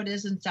know how it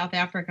is in South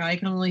Africa. I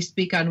can only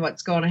speak on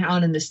what's going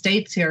on in the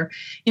States here.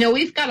 You know,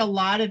 we've got a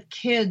lot of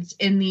kids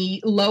in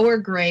the lower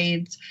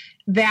grades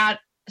that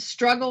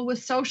struggle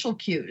with social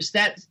cues.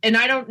 And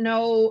I don't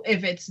know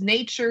if it's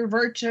nature,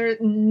 virtue,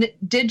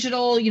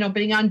 digital,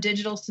 being on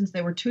digital since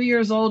they were 2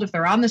 years old, if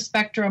they're on the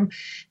spectrum,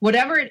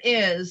 whatever it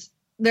is,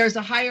 there's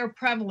a higher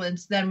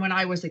prevalence than when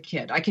I was a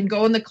kid. I can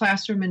go in the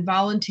classroom and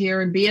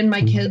volunteer and be in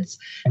my kids'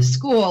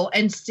 school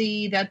and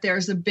see that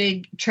there's a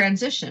big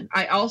transition.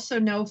 I also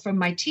know from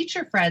my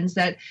teacher friends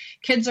that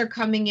kids are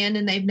coming in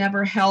and they've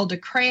never held a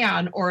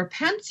crayon or a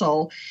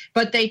pencil,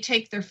 but they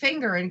take their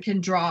finger and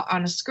can draw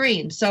on a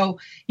screen. So,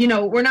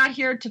 we're not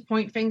here to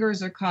point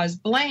fingers or cause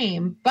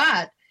blame,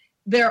 but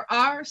there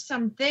are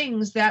some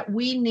things that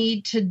we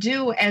need to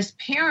do as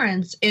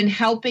parents in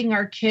helping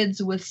our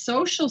kids with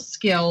social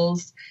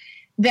skills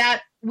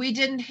that we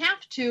didn't have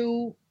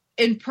to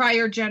in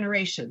prior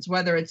generations.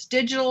 Whether it's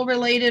digital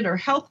related or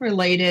health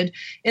related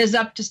is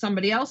up to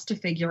somebody else to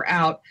figure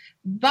out.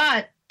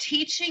 But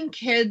teaching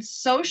kids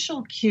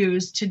social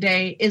cues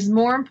today is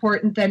more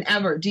important than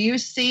ever. Do you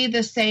see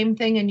the same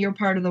thing in your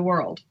part of the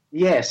world?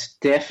 Yes,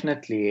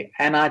 definitely.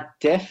 And I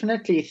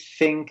definitely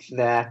think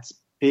that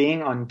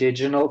being on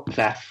digital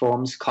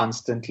platforms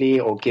constantly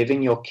or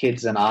giving your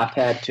kids an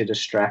iPad to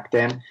distract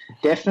them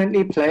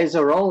definitely plays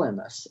a role in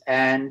this.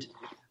 And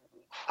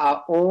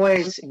I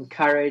always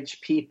encourage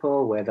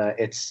people, whether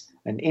it's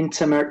an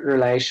intimate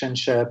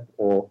relationship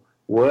or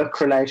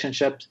work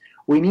relationships,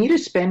 we need to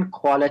spend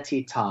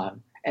quality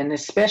time, and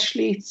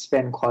especially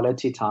spend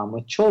quality time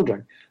with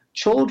children.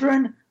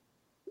 Children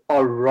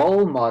are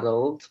role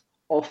modeled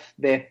off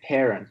their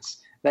parents.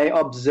 They're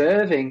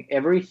observing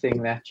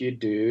everything that you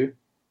do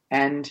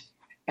and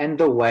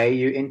the way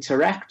you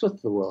interact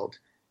with the world.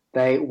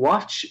 They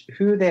watch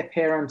who their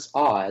parents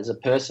are as a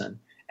person,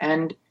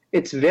 and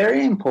it's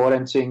very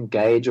important to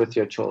engage with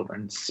your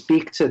children,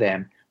 speak to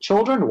them.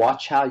 Children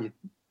watch how your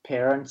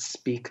parents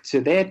speak to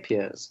their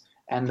peers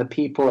and the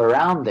people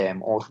around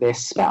them or their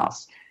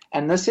spouse.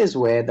 And this is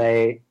where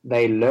they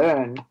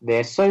learn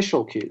their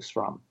social cues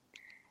from.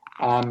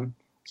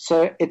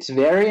 So it's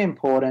very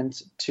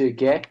important to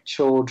get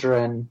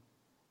children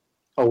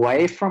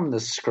away from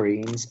the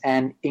screens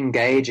and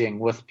engaging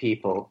with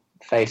people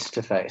face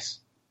to face.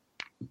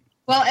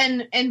 Well,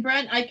 and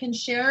Brent, I can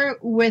share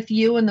with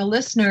you and the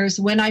listeners,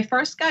 when I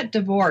first got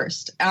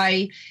divorced,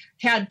 I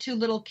had two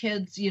little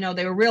kids, they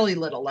were really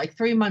little, like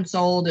 3 months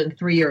old and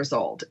 3 years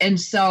old. And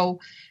so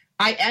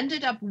I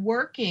ended up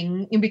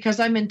working, because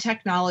I'm in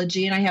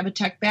technology and I have a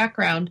tech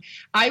background,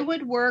 I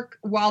would work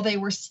while they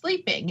were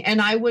sleeping,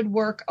 and I would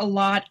work a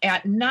lot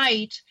at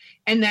night.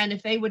 And then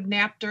if they would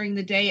nap during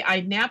the day,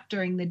 I'd nap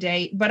during the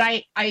day. But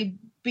I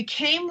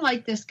became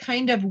like this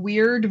kind of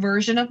weird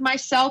version of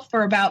myself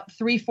for about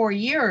 3-4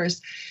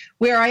 years,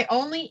 where I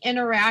only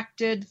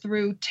interacted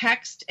through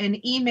text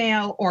and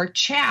email or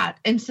chat.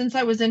 And since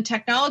I was in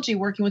technology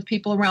working with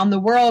people around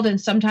the world,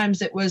 and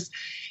sometimes it was,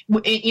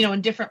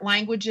 in different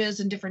languages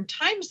and different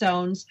time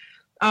zones,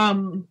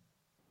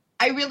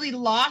 I really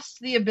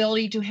lost the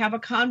ability to have a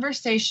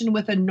conversation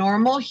with a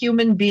normal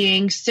human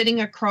being sitting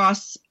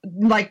across,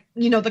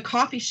 the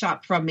coffee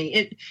shop from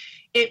me.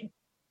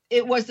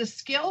 It was a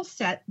skill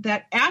set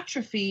that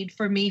atrophied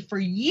for me for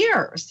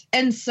years.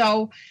 And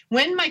so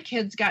when my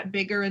kids got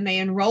bigger and they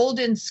enrolled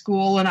in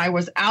school and I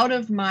was out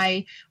of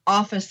my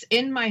office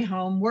in my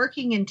home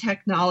working in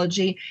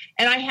technology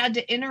and I had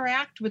to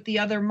interact with the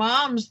other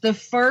moms, the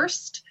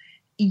first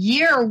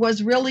year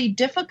was really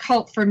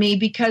difficult for me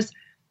because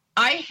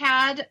I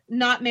had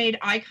not made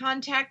eye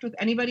contact with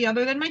anybody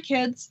other than my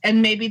kids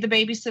and maybe the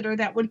babysitter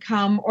that would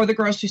come or the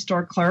grocery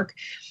store clerk.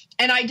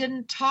 And I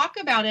didn't talk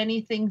about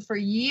anything for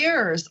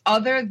years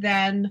other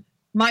than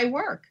my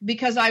work,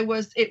 because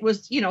it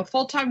was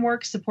full-time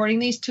work supporting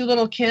these two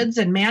little kids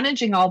and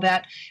managing all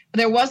that.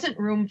 There wasn't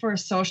room for a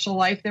social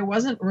life. There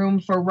wasn't room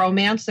for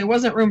romance. There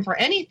wasn't room for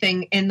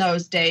anything in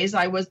those days.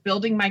 I was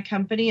building my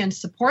company and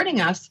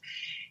supporting us.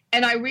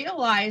 And I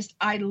realized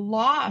I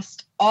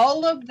lost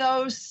all of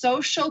those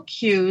social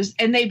cues,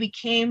 and they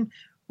became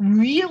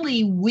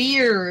really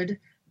weird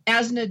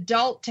as an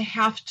adult to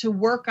have to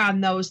work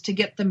on those to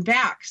get them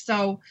back.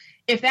 So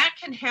if that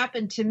can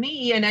happen to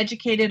me, an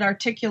educated,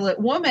 articulate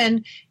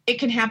woman, it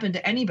can happen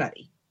to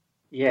anybody.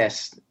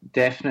 Yes,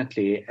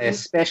 definitely,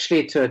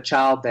 especially to a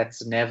child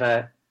that's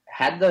never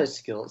had those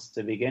skills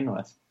to begin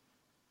with.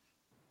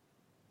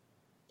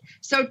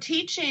 So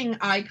teaching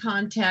eye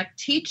contact,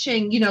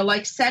 teaching,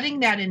 like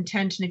setting that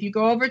intention. If you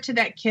go over to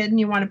that kid and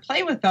you want to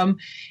play with them,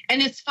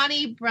 and it's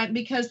funny, Brent,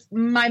 because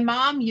my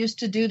mom used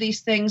to do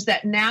these things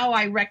that now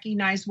I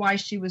recognize why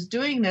she was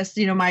doing this.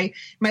 My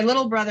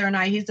little brother and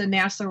I, he's a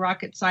NASA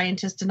rocket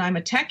scientist and I'm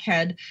a tech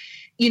head.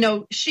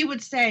 She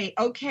would say,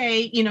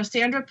 okay,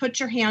 Sandra, put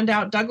your hand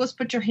out. Douglas,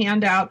 put your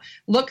hand out.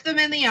 Look them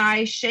in the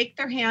eye, shake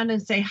their hand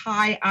and say,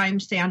 hi, I'm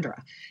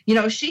Sandra.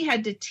 She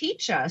had to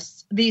teach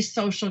us these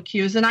social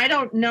cues. And I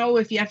don't know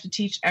if you have to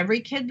teach every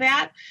kid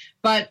that,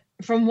 but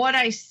from what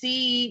I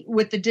see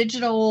with the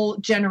digital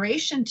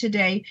generation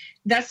today,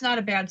 that's not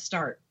a bad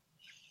start.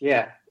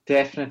 Yeah,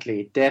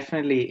 definitely.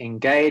 Definitely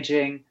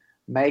engaging,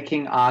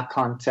 making eye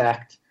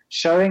contact,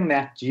 showing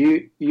that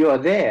you are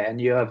there and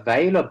you're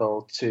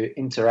available to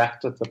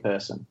interact with the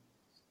person.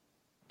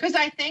 Because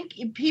I think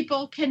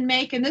people can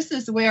make, and this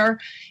is where,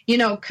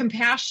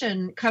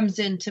 compassion comes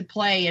into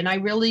play. And I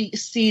really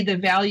see the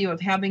value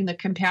of having the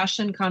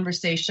compassion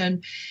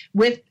conversation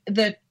with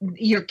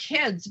your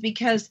kids,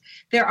 because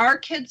there are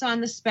kids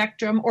on the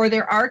spectrum, or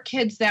there are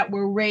kids that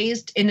were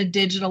raised in a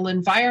digital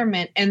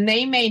environment, and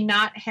they may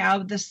not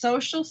have the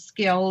social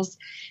skills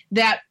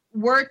that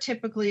we're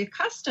typically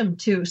accustomed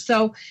to.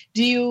 So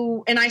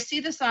and I see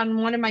this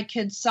on one of my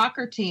kids'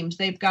 soccer teams.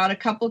 They've got a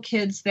couple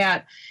kids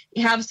that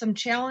have some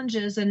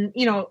challenges. And,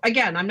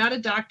 again, I'm not a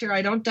doctor.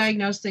 I don't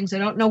diagnose things. I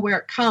don't know where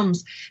it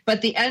comes.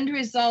 But the end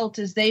result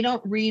is they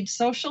don't read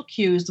social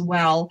cues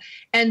well.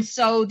 And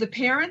so the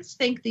parents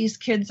think these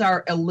kids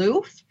are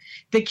aloof.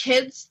 The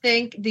kids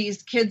think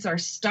these kids are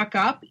stuck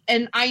up.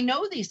 And I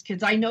know these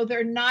kids. I know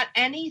they're not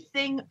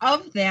anything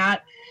of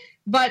that.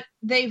 But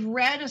they've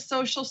read a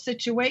social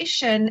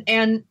situation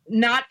and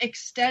not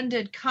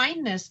extended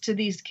kindness to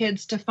these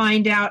kids to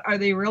find out, are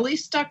they really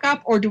stuck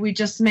up, or do we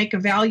just make a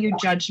value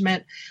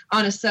judgment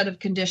on a set of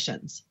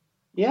conditions?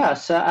 Yeah,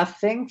 so I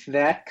think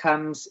that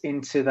comes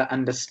into the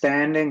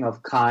understanding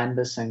of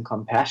kindness and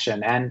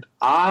compassion. And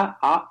I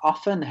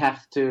often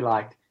have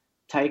to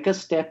take a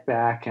step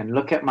back and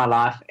look at my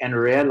life and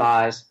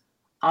realize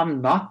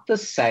I'm not the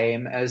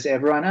same as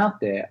everyone out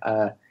there.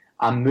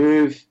 I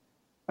move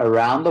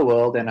around the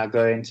world, and I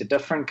go into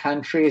different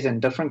countries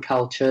and different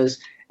cultures,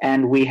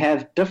 and we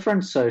have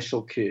different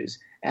social cues.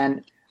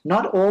 And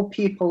not all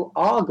people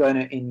are going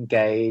to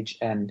engage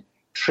and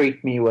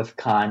treat me with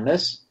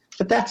kindness,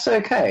 but that's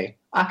okay.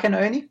 I can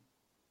only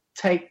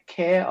take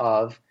care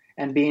of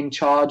and be in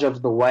charge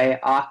of the way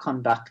I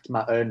conduct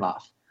my own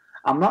life.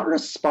 I'm not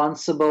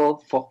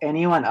responsible for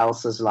anyone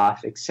else's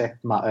life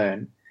except my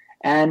own.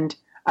 And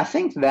I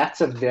think that's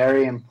a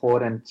very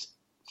important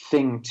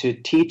thing to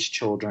teach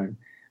children.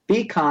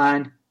 Be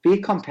kind,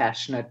 be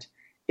compassionate.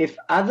 If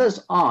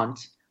others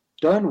aren't,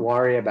 don't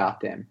worry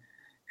about them.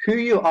 Who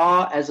you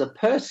are as a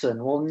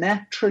person will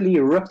naturally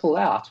ripple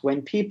out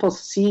when people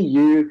see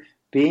you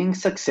being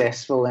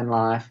successful in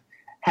life,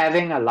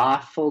 having a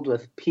life filled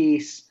with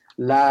peace,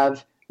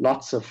 love,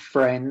 lots of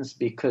friends,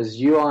 because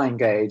you are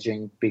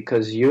engaging,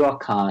 because you are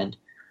kind.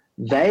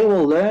 They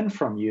will learn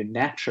from you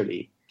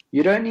naturally.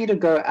 You don't need to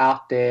go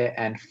out there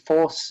and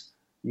force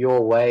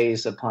your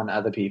ways upon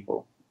other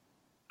people.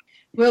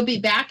 We'll be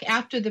back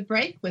after the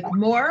break with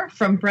more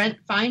from Brent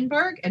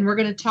Feinberg, and we're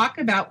going to talk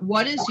about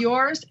what is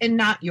yours and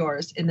not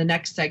yours in the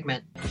next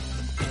segment.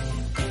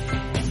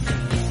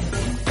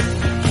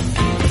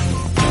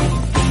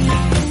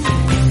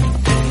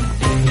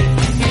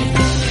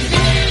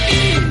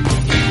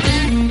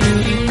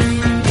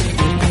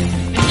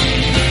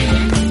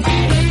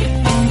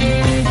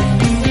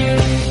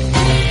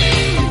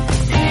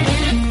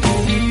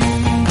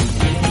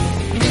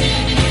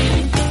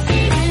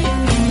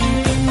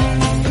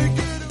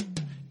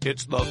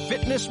 It's the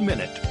Fitness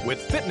Minute with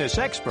fitness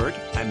expert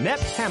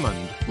Annette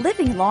Hammond.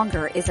 Living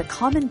longer is a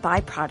common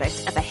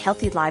byproduct of a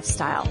healthy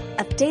lifestyle,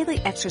 of daily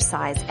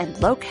exercise and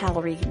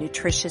low-calorie,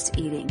 nutritious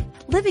eating.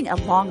 Living a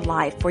long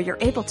life where you're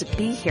able to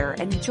be here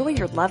and enjoy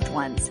your loved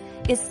ones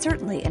is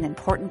certainly an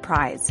important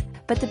prize.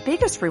 But the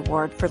biggest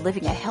reward for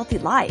living a healthy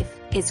life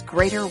is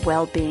greater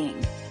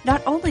well-being.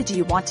 Not only do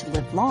you want to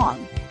live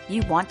long,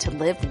 you want to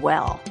live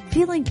well.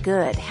 Feeling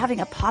good, having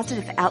a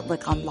positive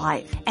outlook on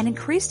life, and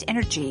increased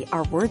energy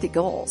are worthy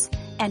goals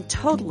and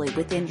totally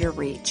within your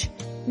reach.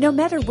 No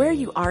matter where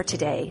you are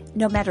today,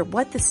 no matter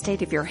what the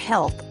state of your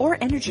health or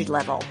energy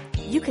level,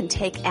 you can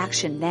take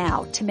action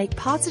now to make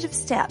positive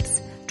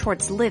steps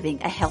towards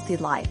living a healthy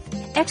life.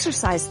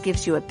 Exercise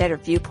gives you a better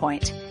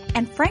viewpoint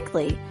and,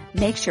 frankly,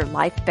 makes your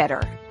life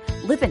better.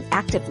 Live an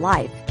active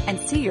life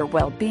and see your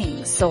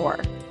well-being soar.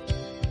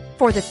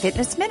 For the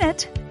Fitness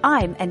Minute,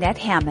 I'm Annette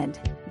Hammond.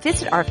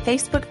 Visit our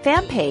Facebook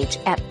fan page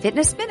at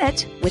Fitness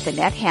Minute with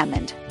Annette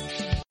Hammond.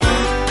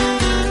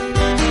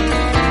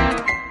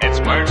 It's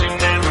words you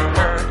never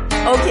heard.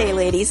 Okay,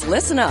 ladies,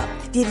 listen up.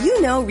 Did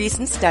you know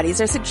recent studies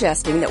are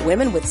suggesting that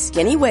women with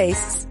skinny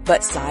waists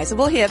but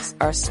sizable hips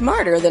are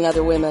smarter than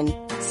other women?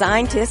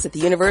 Scientists at the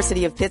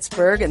University of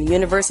Pittsburgh and the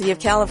University of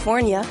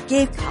California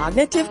gave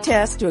cognitive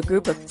tests to a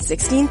group of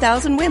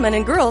 16,000 women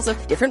and girls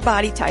of different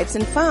body types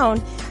and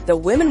found the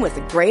women with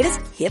the greatest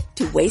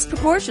hip-to-waist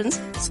proportions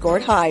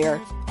scored higher.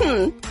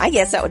 I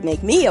guess that would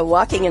make me a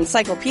walking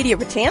Encyclopedia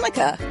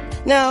Britannica.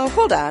 Now,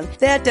 hold on.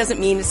 That doesn't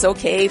mean it's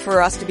okay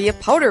for us to be a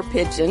powder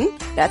pigeon.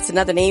 That's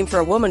another name for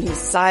a woman whose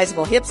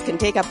sizable hips can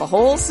take up a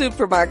whole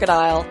supermarket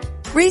aisle.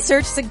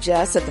 Research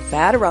suggests that the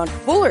fat around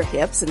fuller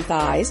hips and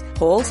thighs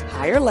holds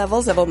higher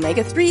levels of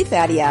omega-3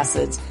 fatty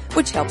acids,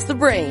 which helps the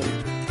brain.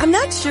 I'm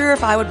not sure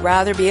if I would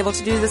rather be able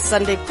to do the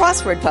Sunday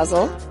crossword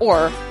puzzle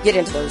or get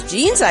into those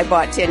jeans I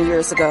bought 10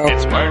 years ago.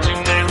 It's words you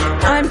never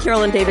heard. I'm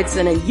Carolyn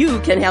Davidson, and you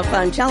can have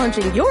fun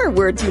challenging your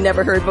words you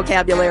never heard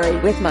vocabulary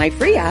with my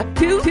free app,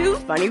 Too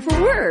Funny for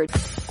Words.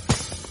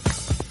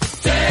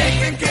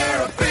 Taking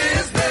care of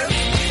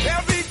business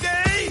every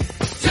day.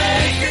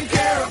 Taking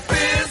care of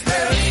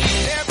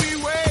business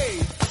every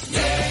way.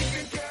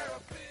 Taking care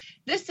of business.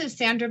 This is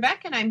Sandra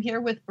Beck, and I'm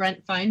here with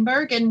Brent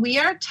Feinberg, and we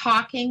are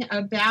talking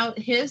about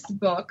his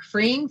book,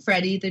 Freeing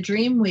Freddie, the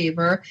Dream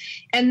Weaver,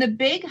 and the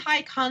big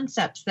high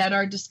concepts that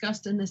are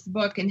discussed in this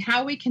book and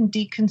how we can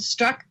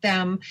deconstruct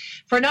them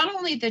for not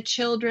only the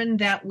children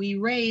that we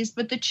raise,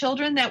 but the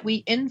children that we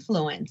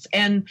influence.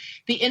 And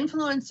the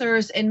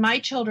influencers in my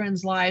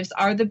children's lives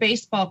are the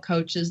baseball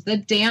coaches, the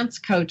dance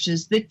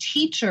coaches, the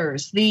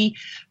teachers, the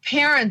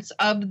parents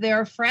of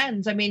their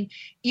friends. I mean,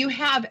 you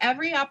have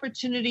every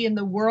opportunity in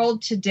the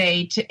world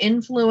today to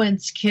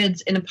influence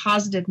kids in a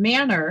positive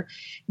manner,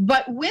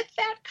 but with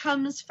that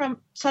comes from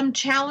some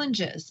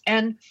challenges.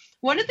 And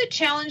one of the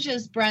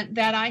challenges, Brent,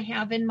 that I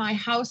have in my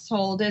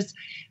household is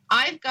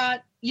I've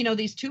got,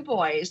 these two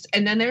boys,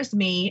 and then there's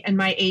me and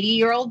my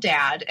 80-year-old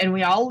dad, and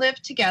we all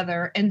live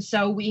together. And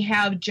so we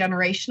have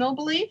generational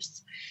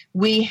beliefs.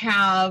 We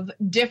have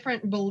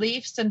different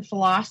beliefs and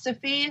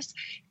philosophies.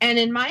 And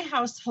in my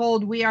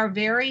household, we are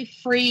very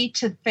free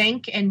to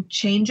think and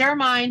change our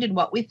mind. And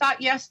what we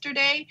thought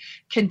yesterday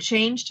can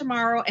change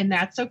tomorrow. And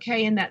that's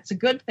okay. And that's a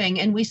good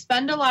thing. And we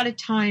spend a lot of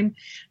time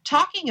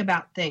talking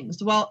about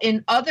things. Well,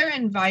 in other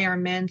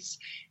environments,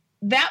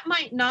 that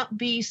might not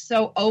be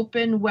so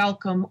open,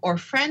 welcome, or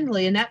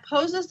friendly. And that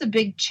poses a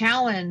big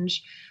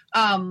challenge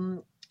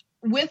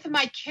with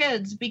my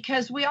kids,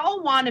 because we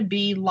all want to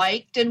be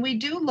liked, and we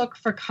do look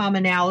for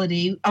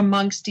commonality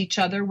amongst each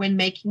other when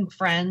making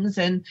friends.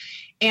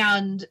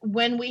 And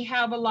when we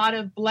have a lot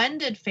of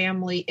blended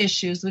family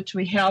issues, which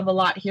we have a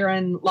lot here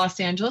in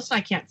Los Angeles,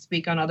 I can't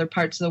speak on other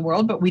parts of the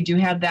world, but we do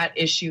have that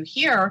issue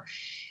here.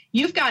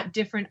 You've got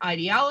different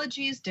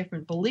ideologies,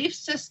 different belief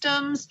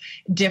systems,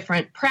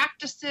 different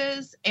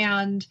practices,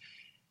 and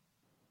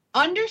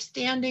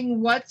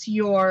understanding what's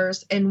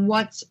yours and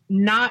what's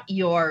not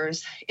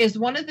yours is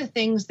one of the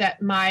things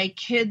that my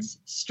kids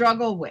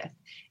struggle with.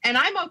 And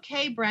I'm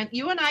okay, Brent.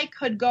 You and I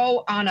could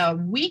go on a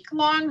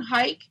week-long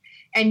hike,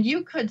 and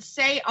you could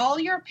say all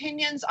your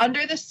opinions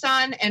under the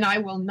sun, and I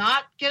will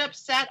not get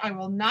upset. I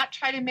will not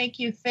try to make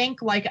you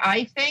think like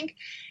I think.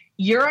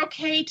 You're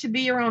okay to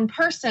be your own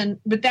person,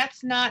 but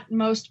that's not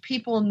most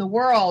people in the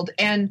world.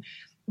 And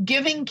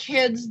giving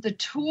kids the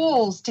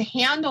tools to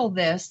handle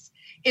this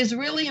is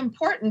really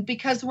important,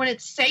 because when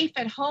it's safe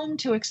at home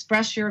to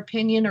express your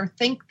opinion or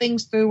think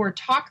things through or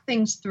talk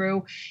things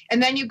through,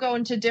 and then you go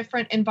into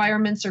different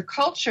environments or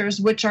cultures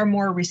which are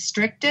more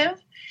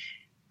restrictive,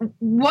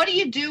 what do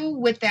you do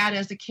with that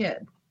as a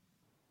kid?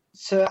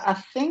 So I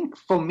think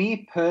for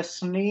me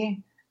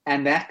personally,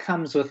 and that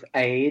comes with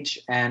age,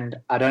 and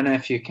I don't know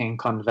if you can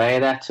convey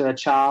that to a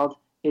child,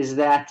 is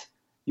that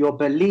your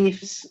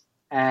beliefs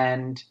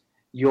and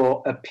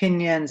your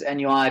opinions and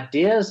your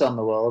ideas on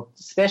the world,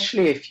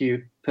 especially if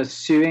you're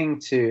pursuing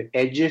to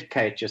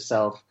educate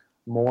yourself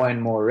more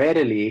and more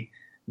readily,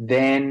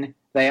 then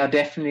they are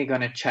definitely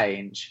going to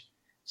change.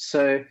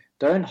 So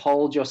don't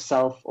hold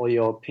yourself or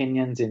your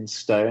opinions in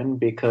stone,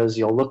 because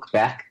you'll look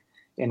back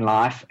in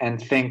life and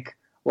think,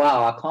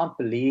 wow, I can't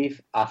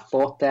believe I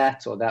thought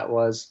that, or that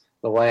was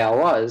the way I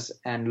was,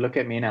 and look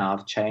at me now,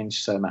 I've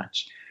changed so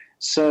much.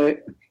 So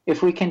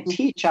if we can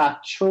teach our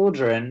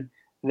children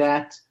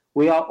that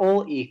we are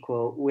all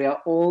equal, we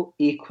are all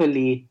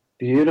equally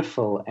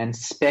beautiful and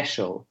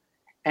special,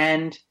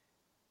 and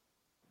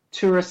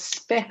to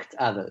respect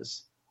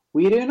others.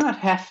 We do not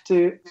have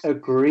to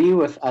agree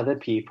with other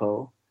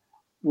people.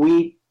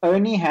 We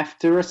only have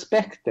to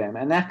respect them,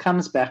 and that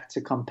comes back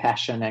to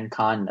compassion and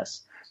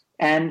kindness.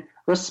 And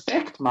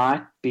respect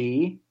might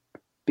be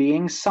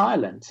being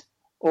silent,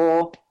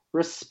 or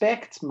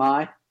respect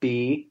might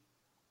be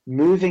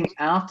moving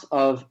out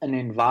of an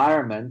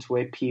environment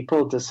where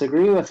people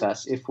disagree with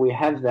us, if we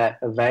have that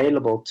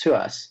available to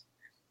us.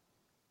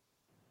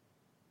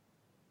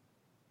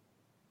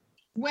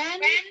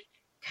 When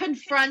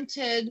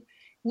confronted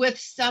with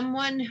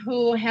someone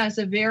who has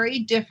a very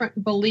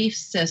different belief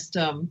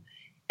system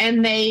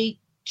and they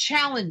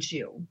challenge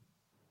you,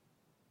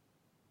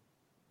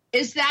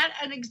 is that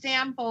an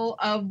example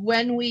of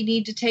when we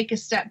need to take a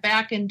step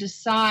back and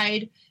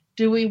decide,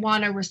 do we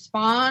want to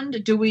respond?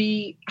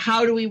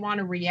 How do we want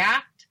to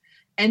react?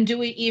 And do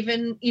we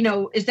even,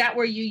 is that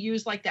where you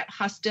use like that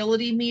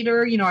hostility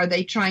meter? Are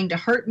they trying to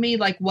hurt me?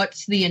 Like,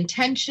 what's the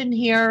intention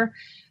here?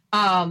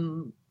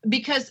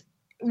 Because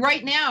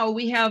right now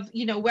we have,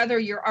 whether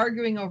you're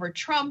arguing over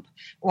Trump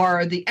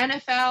or the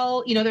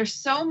NFL, there's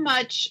so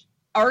much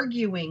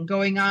arguing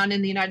going on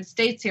in the United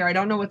States here. I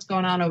don't know what's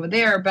going on over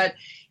there, but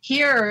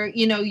here,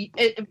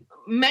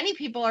 many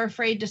people are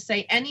afraid to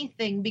say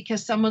anything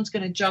because someone's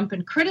going to jump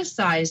and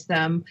criticize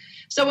them.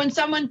 So when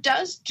someone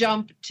does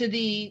jump to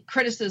the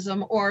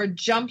criticism or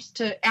jumps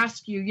to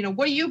ask you,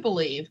 what do you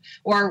believe?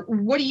 Or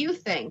what do you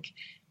think?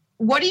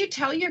 What do you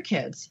tell your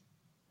kids?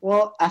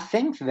 Well, I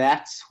think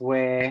that's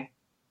where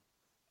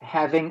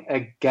having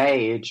a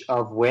gauge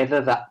of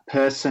whether that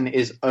person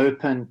is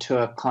open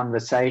to a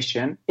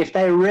conversation, if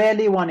they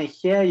really want to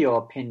hear your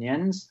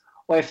opinions,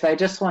 or if they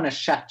just want to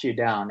shut you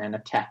down and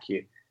attack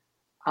you.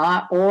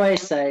 I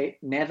always say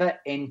never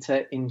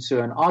enter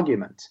into an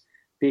argument,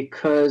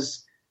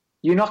 because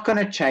you're not going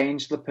to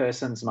change the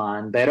person's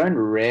mind. They don't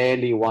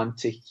really want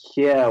to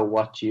hear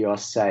what you're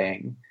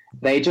saying.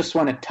 They just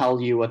want to tell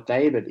you what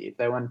they believe.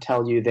 They want to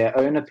tell you their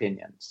own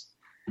opinions.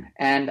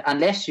 And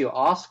unless you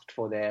asked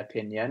for their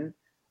opinion,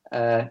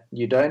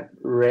 you don't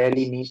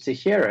really need to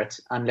hear it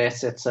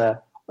unless it's an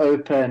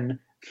open,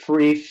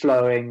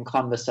 free-flowing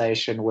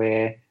conversation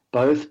where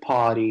both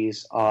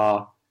parties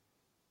are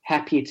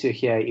happy to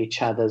hear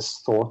each other's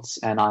thoughts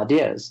and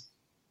ideas.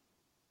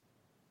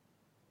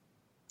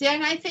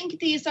 Dan, I think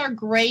these are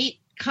great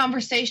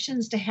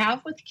conversations to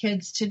have with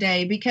kids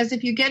today, because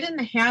if you get in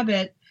the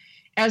habit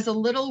as a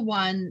little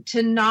one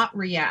to not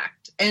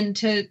react and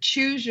to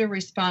choose your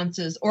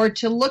responses, or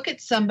to look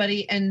at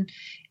somebody and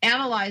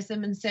analyze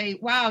them and say,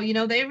 wow, I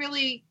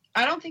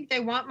don't think they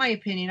want my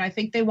opinion. I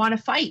think they want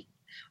to fight.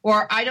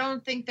 Or I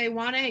don't think they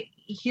want to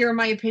hear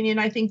my opinion.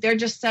 I think they're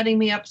just setting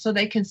me up so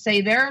they can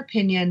say their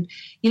opinion.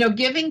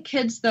 Giving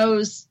kids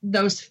those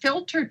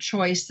filter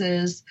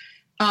choices,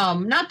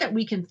 not that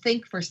we can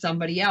think for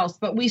somebody else,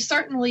 but we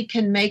certainly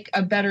can make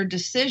a better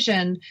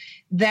decision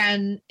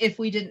than if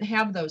we didn't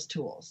have those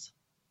tools.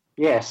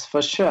 Yes,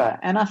 for sure.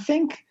 And I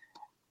think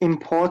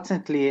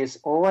importantly is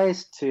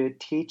always to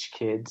teach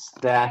kids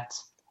that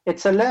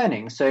it's a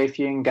learning. So if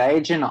you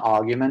engage in an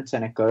argument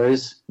and it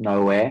goes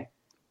nowhere,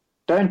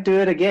 don't do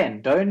it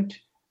again. Don't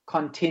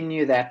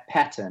continue that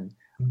pattern.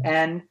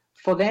 And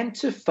for them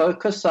to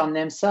focus on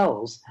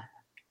themselves.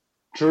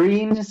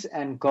 Dreams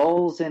and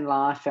goals in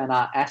life and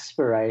our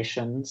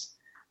aspirations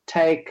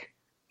take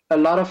a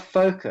lot of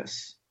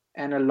focus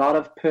and a lot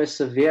of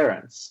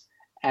perseverance,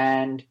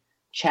 and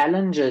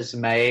challenges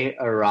may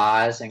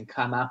arise and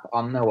come up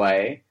on the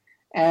way,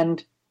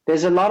 and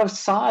there's a lot of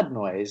side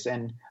noise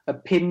and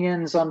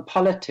opinions on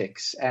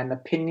politics and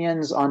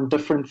opinions on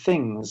different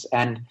things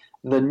and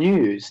the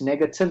news,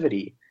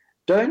 negativity.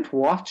 Don't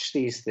watch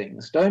these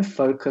things. Don't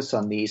focus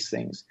on these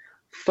things.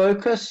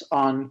 Focus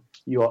on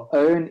your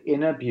own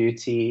inner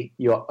beauty,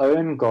 your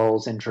own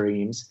goals and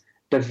dreams.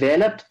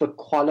 Develop the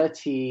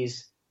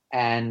qualities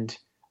and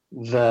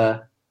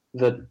the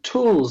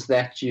tools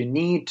that you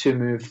need to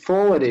move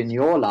forward in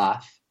your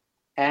life,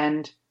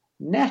 and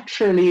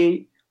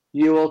naturally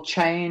you will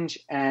change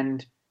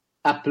and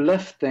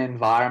uplift the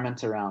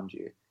environment around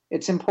you.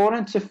 It's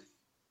important to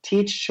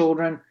teach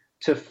children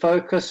to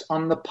focus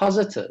on the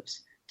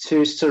positives,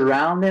 to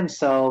surround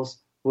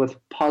themselves with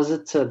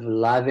positive,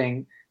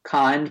 loving,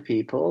 kind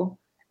people,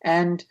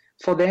 and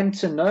for them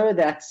to know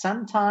that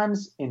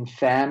sometimes in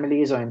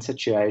families or in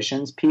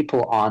situations,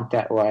 people aren't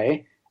that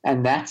way,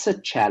 and that's a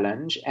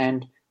challenge,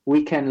 and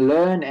we can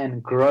learn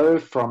and grow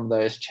from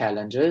those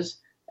challenges,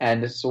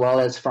 and as well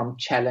as from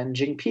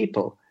challenging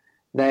people.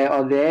 They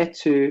are there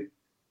to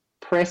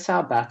press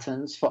our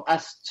buttons for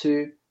us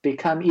to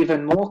become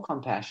even more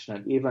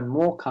compassionate, even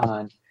more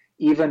kind,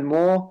 even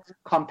more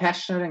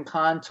compassionate and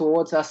kind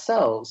towards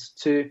ourselves,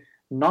 to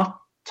not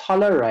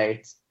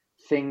tolerate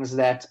things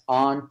that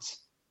aren't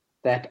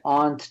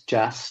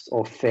just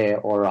or fair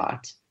or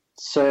right.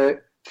 So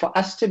for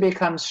us to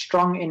become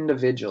strong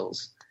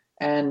individuals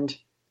and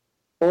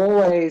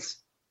always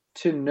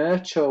to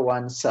nurture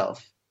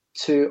oneself,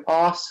 to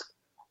ask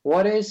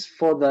what is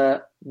for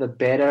the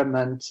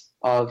betterment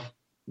of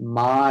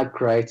my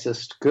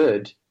greatest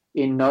good,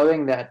 in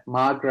knowing that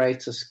my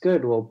greatest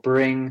good will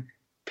bring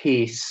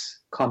peace,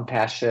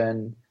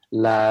 compassion,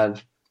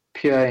 love,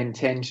 pure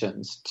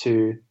intentions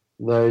to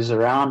those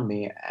around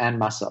me and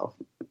myself.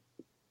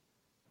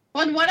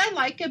 Well, and what I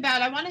like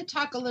I want to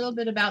talk a little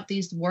bit about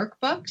these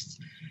workbooks.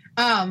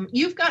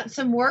 You've got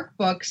some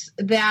workbooks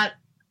that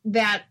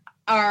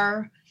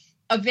are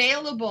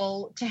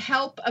available to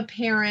help a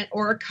parent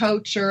or a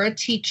coach or a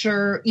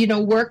teacher,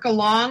 work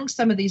along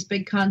some of these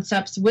big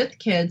concepts with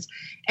kids.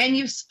 And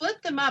you've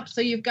split them up.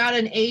 So you've got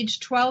an age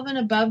 12 and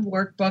above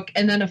workbook,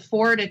 and then a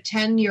 4 to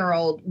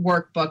 10-year-old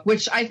workbook,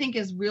 which I think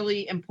is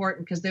really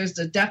important because there's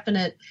a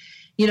definite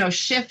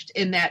shift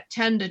in that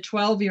 10 to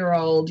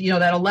 12-year-old,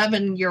 that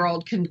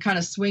 11-year-old can kind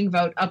of swing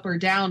vote up or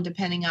down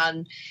depending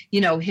on,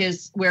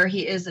 where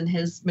he is in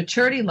his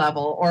maturity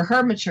level or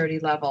her maturity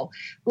level.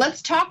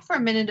 Let's talk for a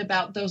minute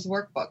about those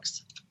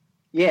workbooks.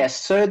 Yes,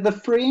 so the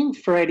Freeing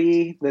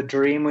Freddy, the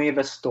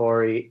Dreamweaver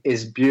story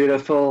is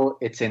beautiful,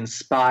 it's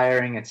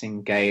inspiring, it's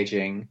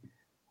engaging,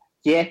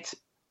 yet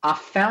I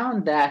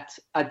found that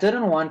I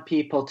didn't want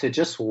people to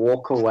just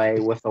walk away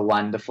with a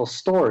wonderful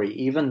story,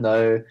 even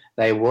though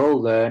they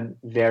will learn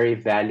very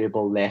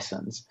valuable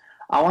lessons.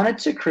 I wanted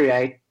to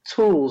create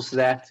tools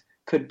that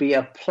could be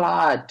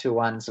applied to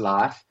one's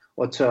life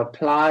or to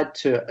apply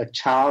to a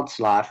child's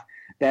life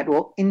that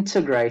will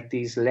integrate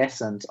these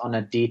lessons on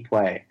a deep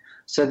way.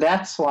 So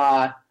that's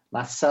why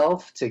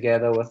myself,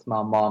 together with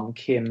my mom,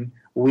 Kim,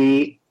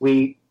 we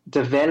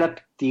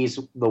developed the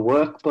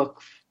workbook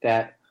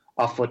that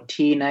are for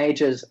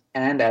teenagers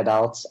and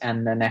adults,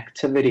 and an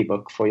activity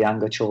book for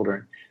younger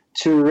children,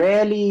 to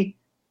really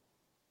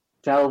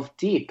delve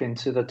deep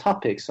into the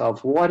topics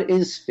of what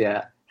is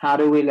fear, how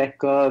do we let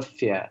go of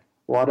fear,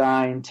 what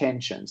are our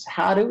intentions,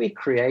 how do we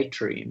create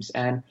dreams,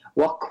 and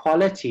what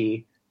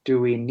quality do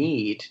we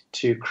need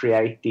to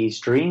create these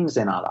dreams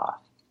in our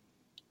life.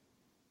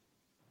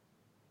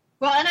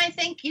 Well, and I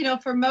think,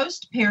 for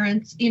most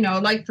parents,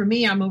 like for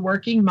me, I'm a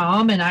working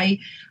mom, and I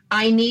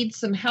need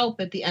some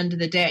help at the end of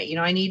the day.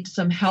 I need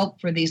some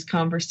help for these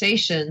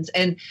conversations.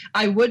 And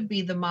I would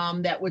be the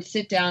mom that would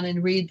sit down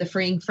and read the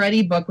Freeing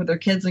Freddie book with her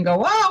kids and go,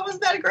 wow,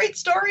 wasn't that a great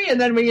story?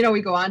 And then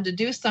we go on to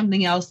do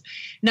something else,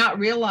 not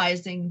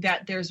realizing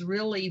that there's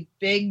really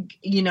big,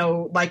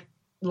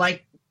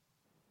 like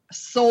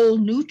soul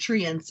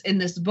nutrients in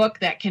this book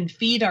that can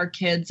feed our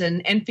kids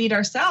and feed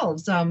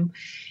ourselves.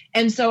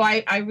 And so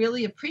I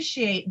really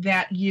appreciate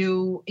that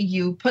you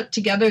put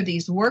together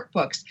these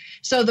workbooks.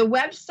 So the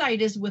website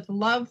is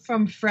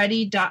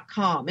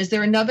withlovefromfreddie.com. Is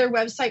there another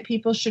website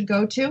people should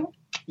go to?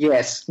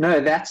 Yes.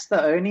 No, that's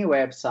the only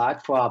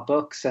website for our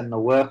books and the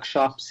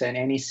workshops and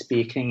any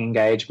speaking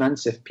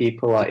engagements if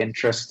people are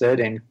interested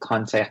in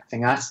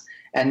contacting us.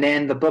 And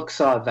then the books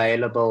are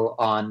available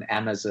on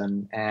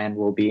Amazon and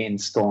will be in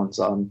stores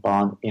in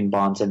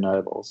Barnes &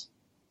 Nobles.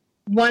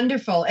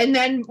 Wonderful. And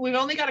then we've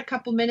only got a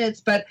couple minutes,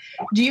 but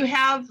do you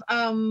have,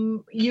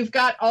 you've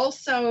got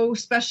also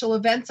special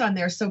events on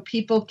there so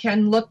people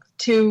can look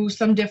to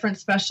some different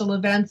special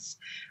events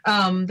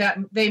that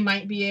they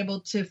might be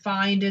able to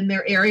find in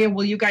their area.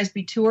 Will you guys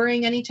be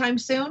touring anytime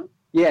soon?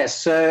 Yes.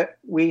 So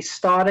we're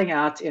starting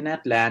out in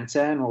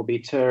Atlanta and we'll be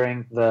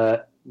touring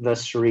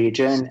this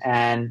region.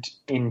 And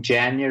in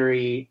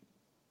January,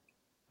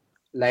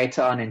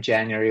 later on in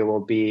January, we'll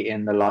be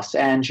in the Los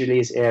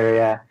Angeles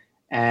area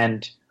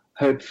and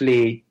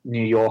hopefully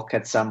New York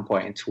at some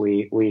point.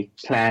 We're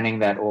planning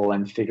that all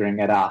and figuring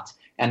it out.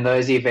 And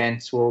those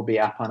events will be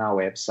up on our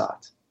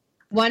website.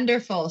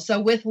 Wonderful.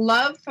 So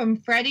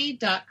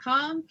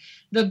withlovefromfreddie.com.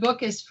 The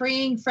book is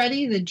Freeing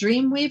Freddie, the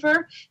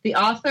Dreamweaver. The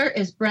author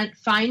is Brent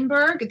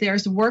Feinberg.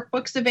 There's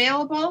workbooks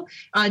available.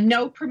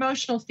 No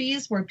promotional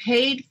fees were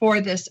paid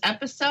for this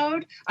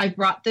episode. I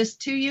brought this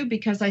to you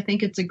because I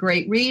think it's a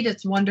great read.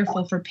 It's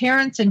wonderful for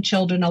parents and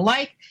children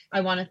alike. I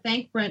want to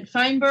thank Brent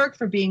Feinberg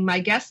for being my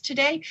guest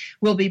today.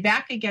 We'll be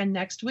back again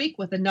next week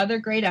with another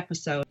great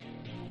episode.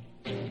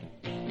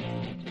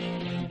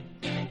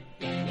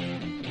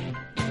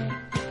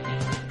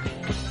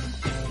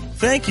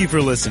 Thank you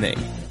for listening.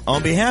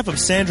 On behalf of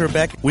Sandra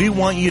Beck, we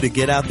want you to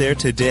get out there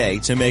today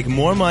to make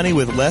more money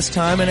with less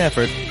time and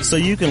effort so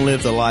you can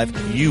live the life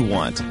you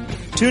want.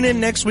 Tune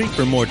in next week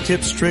for more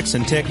tips, tricks,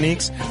 and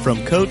techniques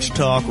from Coach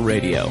Talk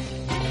Radio.